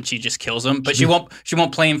this?" And she just kills them. But she won't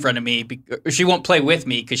play in front of me. She won't play with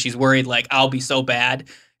me because she's worried like I'll be so bad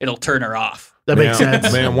it'll turn her off. That makes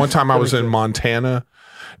sense. Man, one time I was in Montana,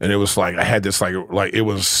 and it was like I had this like it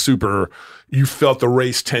was super. You felt the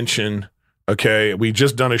race tension. Okay, we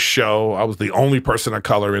just done a show. I was the only person of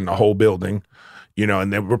color in the whole building,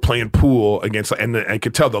 and then we're playing pool against, and I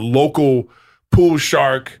could tell the local pool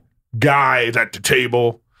shark guy is at the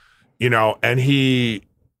table, and he,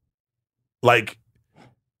 like,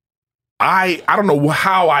 I don't know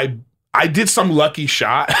how I did some lucky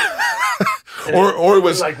shot. Or it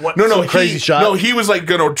was Like what, no some crazy shot? No, he was like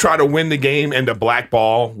gonna try to win the game, and the black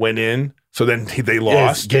ball went in. So then they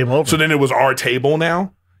lost. game over. So then it was our table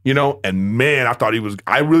now, And man,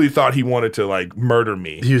 I really thought he wanted to like murder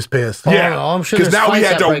me. He was pissed. Oh, no, I'm sure because there's now we fights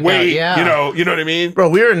had that to break out, wait. yeah. You know what I mean? Bro,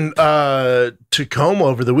 we were in Tacoma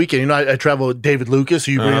over the weekend. I travel with David Lucas,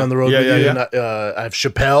 who you bring on the road Yeah, with yeah, you. yeah. And I have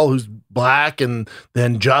Chappelle, who's black, and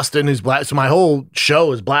then Justin, who's black. So my whole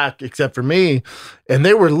show is black except for me. And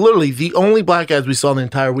they were literally the only black guys we saw the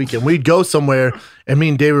entire weekend. We'd go somewhere, and me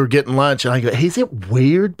and David were getting lunch, and I go, "Hey, is it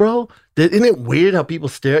weird, bro? Isn't it weird how people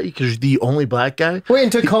stare at you because you're the only black guy?" Wait, in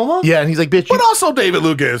Tacoma? Yeah, and he's like, "Bitch, But also David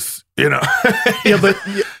Lucas, yeah, but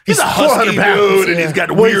he's a husky 400 pounds. dude, and he's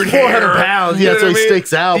got Well, weird he's 400 hair. pounds. You Yeah, know so what he I mean?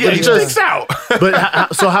 sticks out. Yeah, But he he just- sticks out.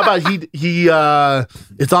 But so how about he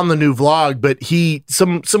it's on the new vlog, but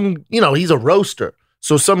he's a roaster.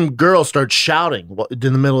 So some girl starts shouting in the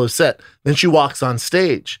middle of the set. Then she walks on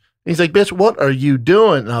stage. And he's like, "Bitch, what are you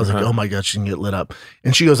doing?" And I was like, "Oh my God, she can get lit up."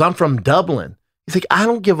 And she goes, "I'm from Dublin." He's like, "I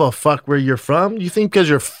don't give a fuck where you're from. You think because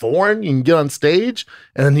you're foreign, you can get on stage?"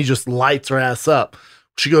 And then he just lights her ass up.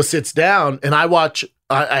 She goes, sits down, and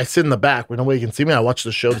I sit in the back where nobody can see me. I watch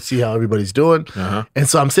the show to see how everybody's doing. And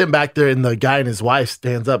so I'm sitting back there, and the guy and his wife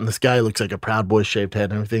stands up, and this guy looks like a Proud Boy shaved head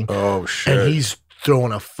and everything. Oh shit! And he's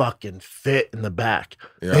throwing a fucking fit in the back.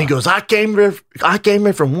 Yeah. And he goes, I came here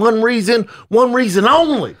for one reason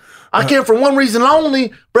only. I came for one reason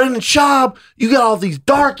only. Brendan Schaub, you got all these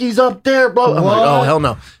darkies up there, bro. I'm like, oh, hell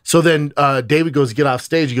no. So then David goes to get off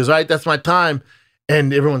stage. He goes, all right, that's my time.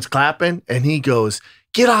 And everyone's clapping. And he goes,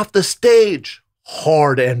 get off the stage.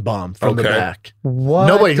 Hard N-bomb from the back. What?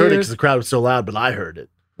 Nobody heard it dude? because the crowd was so loud, but I heard it.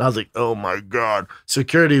 And I was like, oh my God.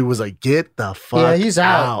 Security was like, get the fuck he's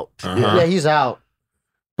out. Yeah, he's out.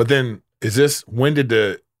 But then is this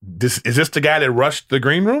the guy that rushed the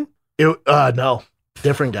green room? No,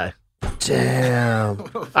 different guy. Damn.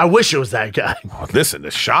 I wish it was that guy. Oh, listen, the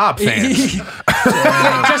Schaub fans.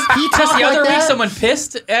 Just the other week, someone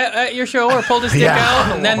pissed at your show or pulled his dick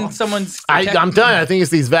out, and then someone's. I'm telling you, I think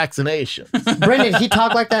it's these vaccinations. Brendan, he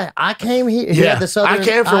talked like that. I came here. Yeah. I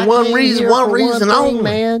came for one reason only.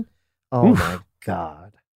 Man. Oh my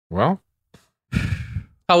God. Well,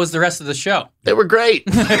 how was the rest of the show? They were great.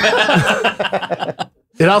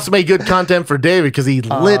 It also made good content for David because he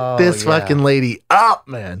lit this fucking lady up,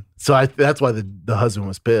 man. So that's why the husband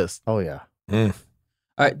was pissed. Oh yeah. All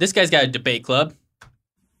right, this guy's got a debate club.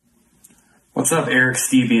 What's up, Eric,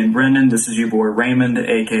 Stevie, and Brendan? This is your boy Raymond,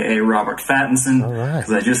 a.k.a. Robert Fattinson,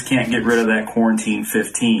 because I just can't get rid of that quarantine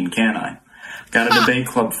 15, can I? Got a debate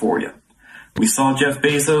club for you. We saw Jeff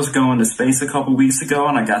Bezos go into space a couple weeks ago,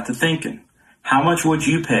 and I got to thinking, how much would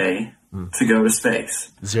you pay to go to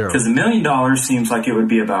space? Zero. Because $1 million seems like it would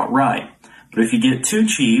be about right. But if you get too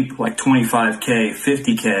cheap, like $25K,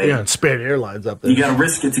 $50K, Yeah, and Spirit Airlines up there. you got to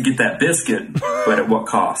risk it to get that biscuit, but at what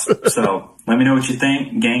cost? So let me know what you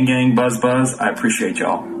think. Gang, gang, buzz, buzz. I appreciate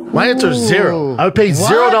y'all. My answer is zero. I would pay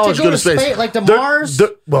What? $0 to go to space. Like to They're- Mars?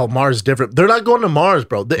 well, Mars is different. They're not going to Mars,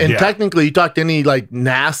 bro. And Yeah. technically, you talk to any like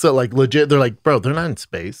NASA, like legit, they're like, bro, they're not in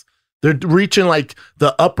space. They're reaching like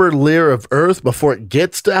the upper layer of Earth before it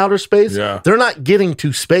gets to outer space. Yeah. They're not getting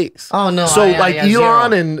to space. Oh, no. So yeah, like yeah,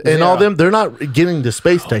 Elon zero. and all them, they're not getting to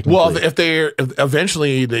space technically. Well, if they're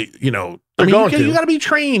eventually, They're going to. you got to be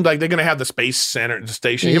trained. Like they're going to have the space center, the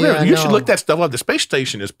station. Yeah, You should no. look that stuff up. The space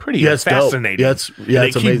station is pretty Yeah, it's dope. fascinating. Yeah, it's they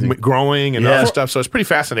keep amazing. growing and all Yeah. that stuff. So it's pretty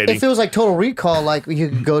fascinating. It feels like Total Recall, like you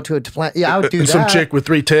could go to a planet. Yeah, I would do and that. some chick with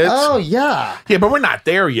 3 tits. Oh, yeah. Yeah, but we're not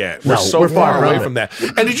there yet. We're No, so we're far far away from from that.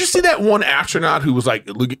 And did you see that one astronaut who was like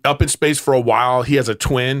up in space for a while? He has a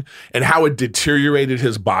twin, and how it deteriorated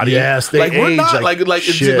his body. Yes, they like we're age not like it's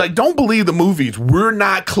shit. like don't believe the movies. We're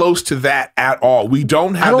not close to that at all. We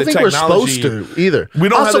don't have I don't the think technology. we're supposed to either. We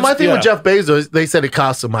don't also, have the- my thing yeah. with Jeff Bezos, they said it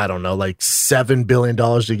cost him, I don't know, like $7 billion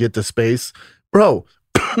to get to space. Bro,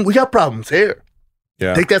 we got problems here.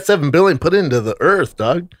 Yeah. Take that $7 billion, put it into the Earth,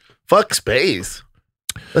 dog. Fuck space.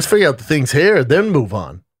 Let's figure out the things here, then move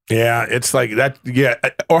on. Yeah, it's like that. Yeah.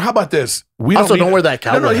 Or how about this? We Also, don't need- wear that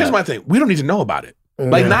No, cowboy here's hat. my thing. We don't need to know about it.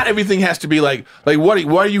 Like, Yeah. not everything has to be like what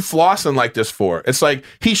are you flossing like this for? It's like,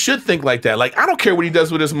 he should think like that. Like, I don't care what he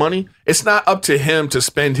does with his money. It's not up to him to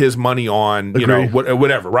spend his money on, Agree.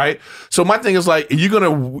 whatever, right? So my thing is like, you're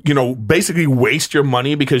going to, basically waste your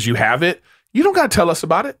money because you have it. You don't got to tell us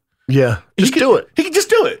about it. Yeah, just do it. He can just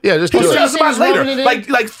do it. Yeah, just He'll do it. tell us about it later. rubbing it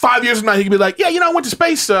in? Like 5 years from now, he can be like, yeah, I went to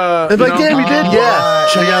space. And like, yeah, we did. Yeah,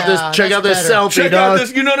 check out this that's better. selfie, Check dog. out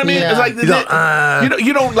this, you know what I mean? Yeah. It's like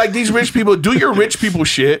you don't like these rich people. Do your rich people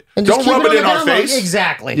shit. And just Don't keep rub it on in the our down low. face.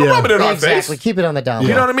 Exactly. Don't rub it in our Exactly. face. Keep it on the down You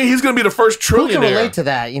low. know what I mean? He's gonna be the first Who trillionaire. can relate to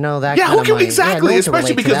that? You know, that Yeah, kind who of can money. exactly? Yeah, no one can Especially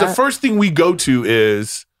relate to because the that. first thing we go to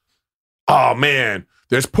is, oh man,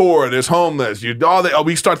 there's poor, there's homeless.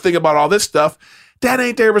 We start thinking about all this stuff. That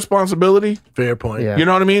ain't their responsibility. Fair point. Yeah. You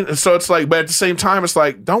know what I mean? And so it's like, but at the same time, it's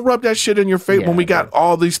like, don't rub that shit in your face when we got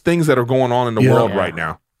all these things that are going on in the Yeah. world Yeah. right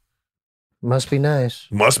now. Must be nice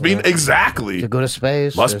Must be exactly. to go to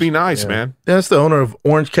space. Must be Just- nice, yeah. man. That's the owner of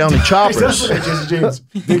Orange County Choppers. Jason James.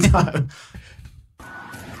 Big time.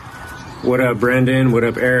 What up, Brendan? What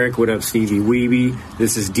up, Eric? What up, Stevie Weeby?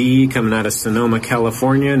 This is D coming out of Sonoma,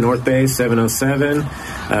 California, North Bay 707.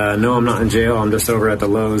 No, I'm not in jail. I'm just over at the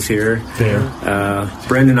Lowe's here.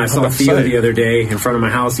 Brendan, I saw Theo the other day in front of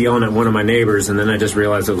my house yelling at one of my neighbors, and then I just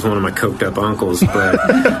realized it was one of my coked up uncles. But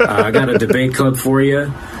I got a debate club for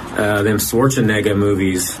you. Them Schwarzenegger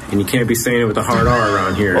movies, and you can't be saying it with a hard R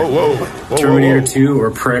around here. Whoa, Terminator 2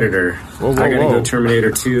 or Predator? Whoa, I gotta whoa. go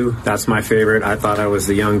Terminator 2. That's my favorite. I thought I was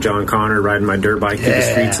the young John Connor riding my dirt bike through the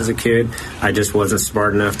streets as a kid. I just wasn't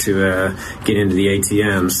smart enough to get into the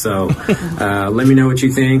ATM. So let me know what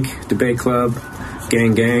you think. Debate club,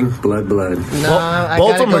 gang, gang, blood, blood. No, I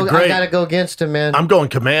both gotta of 'em go, are great. I gotta go against him, man. I'm going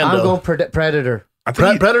Commando. I'm going Predator.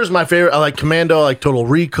 Predator's my favorite. I like Commando. I like Total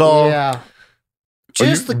Recall. Yeah.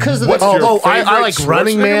 Just because of what's the your I favorite like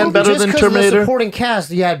Running Schwarzenegger Man movie? better just than 'cause of the Terminator. supporting cast.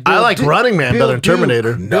 Yeah, I like Running Man better than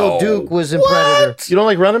Terminator. Bill Duke was in Predator. You don't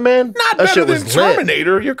like Running Man? Not That better shit than was lit.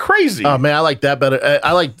 Terminator. You're crazy. Oh man, I like that better.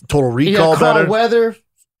 I like Total You Recall got Carl better. Weather,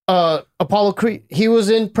 Apollo Creed. He was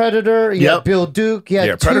in Predator. You Yep. got Bill Duke. You had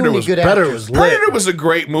Yeah, too Predator many was- good Predator actors. was lit. Predator was a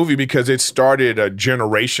great movie because it started a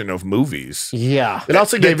generation of movies. Yeah. It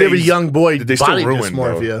also That gave they- every young boy that they still body ruin,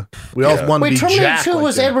 dysmorphia. We all Yeah. want to Wait, be Terminator Jack 2 like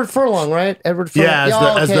was that. Edward Furlong, right? Edward Furlong.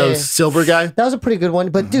 Yeah, as okay. the silver guy. That was a pretty good one.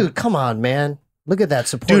 But dude, come on, man. Look at that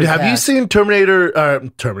support. Dude, have you seen Terminator?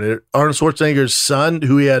 Terminator. Arnold Schwarzenegger's son,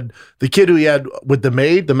 the kid who he had with the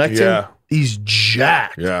maid, the Mexican. Yeah. He's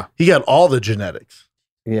jacked. Yeah. He got all the genetics.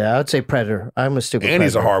 Yeah, I'd say Predator. I'm a stupid. And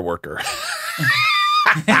he's a Predator. hard worker.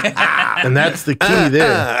 And that's the key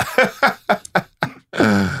there.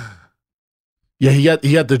 Yeah, he got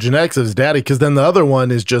the genetics of his daddy, because then the other one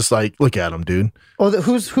is just like, look at him, dude. Oh,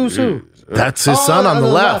 who's who? That's his son on the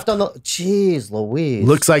left. On the jeez, Louise.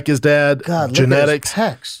 Looks like his dad. God, genetics. Look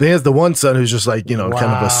at his pecs. Then he has the one son who's just like, kind of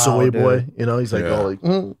Wow, a soy dude. boy. He's like, Yeah. all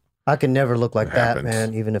like, I could never look like It that, happens.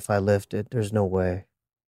 man. Even if I lifted, there's no way.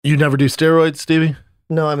 You never do steroids, Stevie?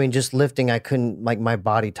 No, I mean just lifting. I couldn't. Like my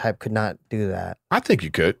body type could not do that. I think you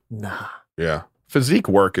could. Nah. Yeah. physique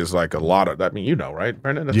work is like a lot of. I mean, you know, right,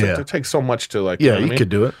 Brendan? It takes so much to like. Yeah, you know what I mean? could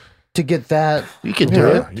do it. To get that, you can do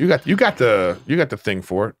it. You got the thing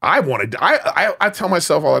for it. I tell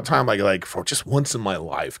myself all the time, like for just once in my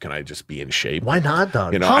life, can I just be in shape? Why not,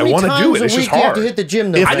 dog? You know, I want to do it. It's just hard. You have to hit the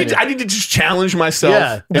gym. Though, I need to just challenge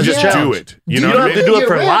myself and just do it. You don't have to do it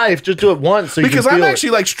for life. Just do it once. So because I'm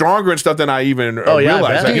actually like stronger and stuff than I even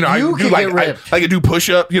realize. Dude, you know, I do like I do push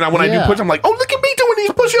up. You know, when I do push, I'm like, oh, look at me doing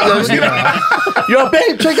these push ups. You know? Yo,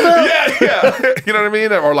 babe, check it out. Yeah. You know what I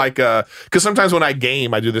mean? Or like, because sometimes when I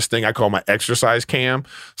game, I do this thing I call my exercise cam.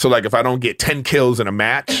 So like, if I don't get 10 kills in a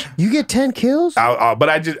match, you get 10 kills. But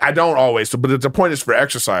I don't always. But the point is for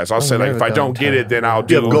exercise. I'll say like, if I don't get it, then I'll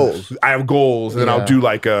do. You have goals. I have goals, and then I'll do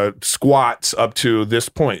like squats up to this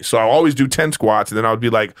point. So I'll always do 10 squats, and then I'll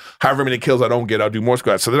be like, however many kills I don't get, I'll do more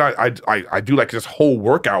squats. So then I do like this whole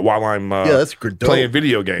workout while I'm that's playing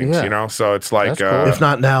video games. You know, so it's like cool. If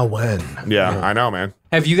not now, when? Yeah, I know, man.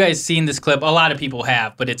 Have you guys seen this clip? A lot of people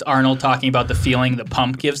have, but it's Arnold talking about the feeling the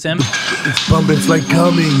pump gives him. It's pumping. It's like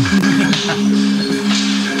coming.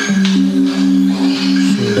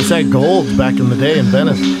 It's that gold back in the day in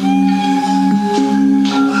Venice.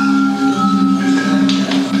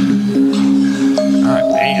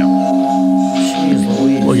 God damn. Jeez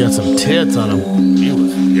Louise. We got some tits on him.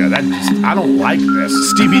 I don't like this.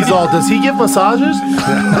 Stevie's all, does he give massages?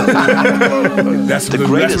 That's the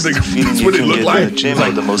greatest feeling you can get in the gym,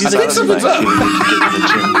 or the most satisfying feeling you can get in the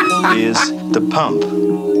gym, is the pump.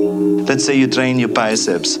 Let's say you train your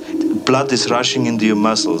biceps. Blood is rushing into your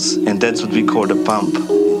muscles, and that's what we call the pump.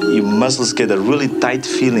 Your muscles get a really tight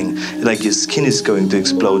feeling, like your skin is going to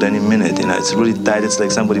explode any minute. You know, it's really tight. It's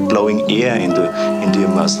like somebody blowing air into your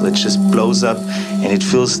muscle. It just blows up, and it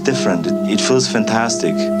feels different. It feels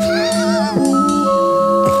fantastic.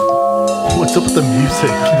 What's up with the music?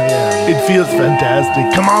 Yeah. It feels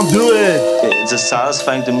fantastic. Come on, do it. It's as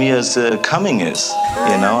satisfying to me as coming is.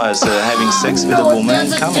 You know, as having sex with a woman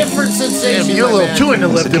and coming. Damn, you're a little too into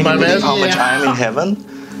lifting, my man. How much I'm in heaven.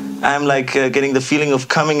 I'm like getting the feeling of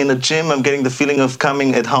coming in the gym. I'm getting the feeling of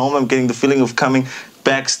coming at home. I'm getting the feeling of coming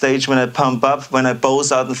backstage when I pump up. When I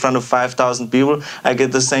pose out in front of 5,000 people, I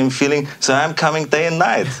get the same feeling. So I'm coming day and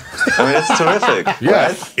night. I mean, it's terrific. Yeah.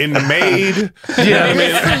 Right? In the maid.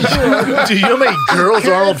 Yeah. Dude, you know how many girls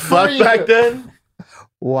Arnold fucked back then?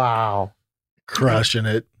 Wow. Crushing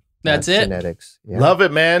it. That's it. Genetics. Yeah. Love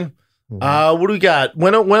it, man. What do we got?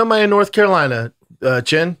 When am I in North Carolina,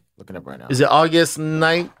 Chin? Looking up right now. Is it August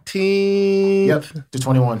 19th? Yep, to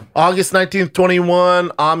 21. August 19th,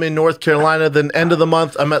 21. I'm in North Carolina. Then end of the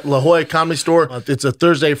month, I'm at La Jolla Comedy Store. It's a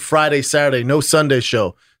Thursday, Friday, Saturday. No Sunday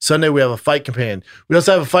show. Sunday, we have a fight companion. We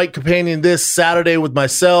also have a fight companion this Saturday with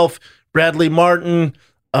myself, Bradley Martin,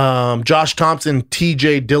 Josh Thompson,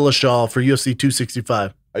 TJ Dillashaw for UFC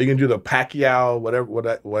 265. Are you gonna do the Pacquiao, whatever? What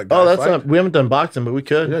Oh, that's not. We haven't done boxing, but we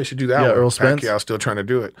could. Yeah, you should do that. Yeah, one. Earl Spence. Pacquiao's still trying to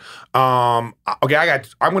do it. Okay,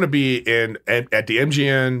 I'm gonna be at the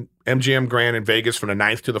MGM Grand in Vegas from the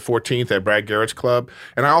 9th to the 14th at Brad Garrett's club,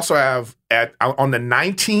 and I also have on the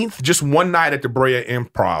 19th just one night at the Brea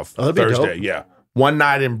Improv Thursday. Yeah, one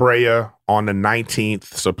night in Brea on the 19th.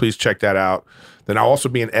 So please check that out. Then I'll also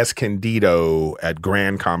be in Escondido at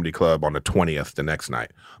Grand Comedy Club on the 20th, the next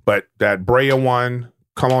night. But that Brea one.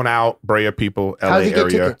 Come on out, Brea people, LA How'd you get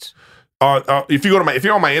area. tickets? If you're on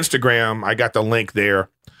my Instagram, I got the link there.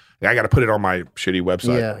 I got to put it on my shitty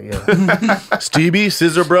website. Yeah. Stevie,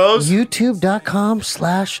 Scissor Bros.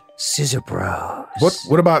 YouTube.com/Scissor Bros.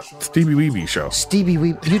 What about Stevie Weeby show? Stevie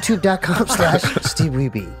Weeby. YouTube.com/Steve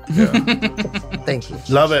Weeby. Yeah. Thank you.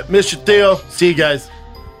 Love it. Miss you, Theo. See you guys.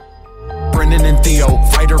 Brendan and Theo,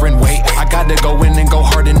 fighter and weight. I gotta go in and go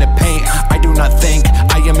hard in the paint. I do not think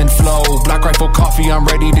I am in flow. Black Rifle Coffee, I'm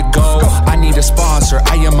ready to go. I need a sponsor,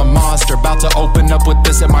 I am a monster. About to open up with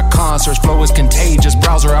this at my concerts. Flow is contagious,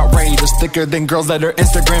 browser outrageous. Thicker than girls that are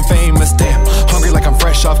Instagram famous. Damn, hungry like I'm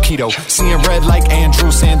fresh off keto. Seeing red like Andrew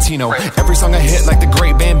Santino. Every song I hit like the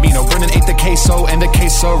great Bambino. Brendan ate the queso and the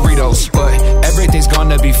quesoritos. But everything's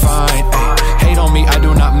gonna be fine. Ay, hate on me, I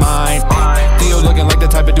do not mind. Ay, Theo looking like the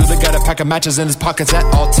type of dude that got a pack of matches in his pockets at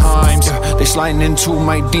all times. They sliding into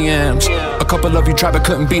my DMs. A couple of you tried but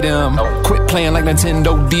couldn't beat him. Quit playing like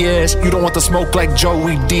Nintendo DS. You don't want the smoke like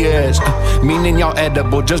Joey Diaz. Meaning y'all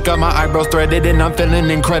edible. Just got my eyebrows threaded and I'm feeling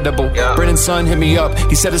incredible. Brennan's son hit me up.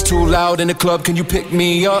 He said it's too loud in the club. Can you pick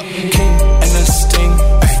me up? King and the Sting.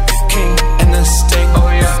 King and the Sting. Oh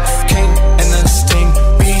yeah. King and the Sting.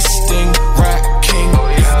 Beast Sting. Rat King. Oh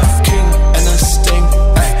yeah. King and the Sting.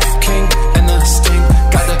 King and the Sting.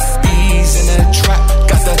 Got the bees in the trap.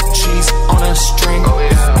 Got the cheese on a string. Oh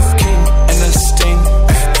yeah. King and the Sting.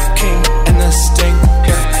 King and the Sting.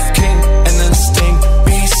 King and the Sting.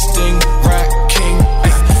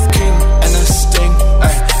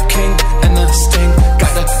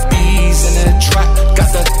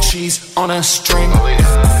 on a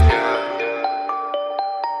string.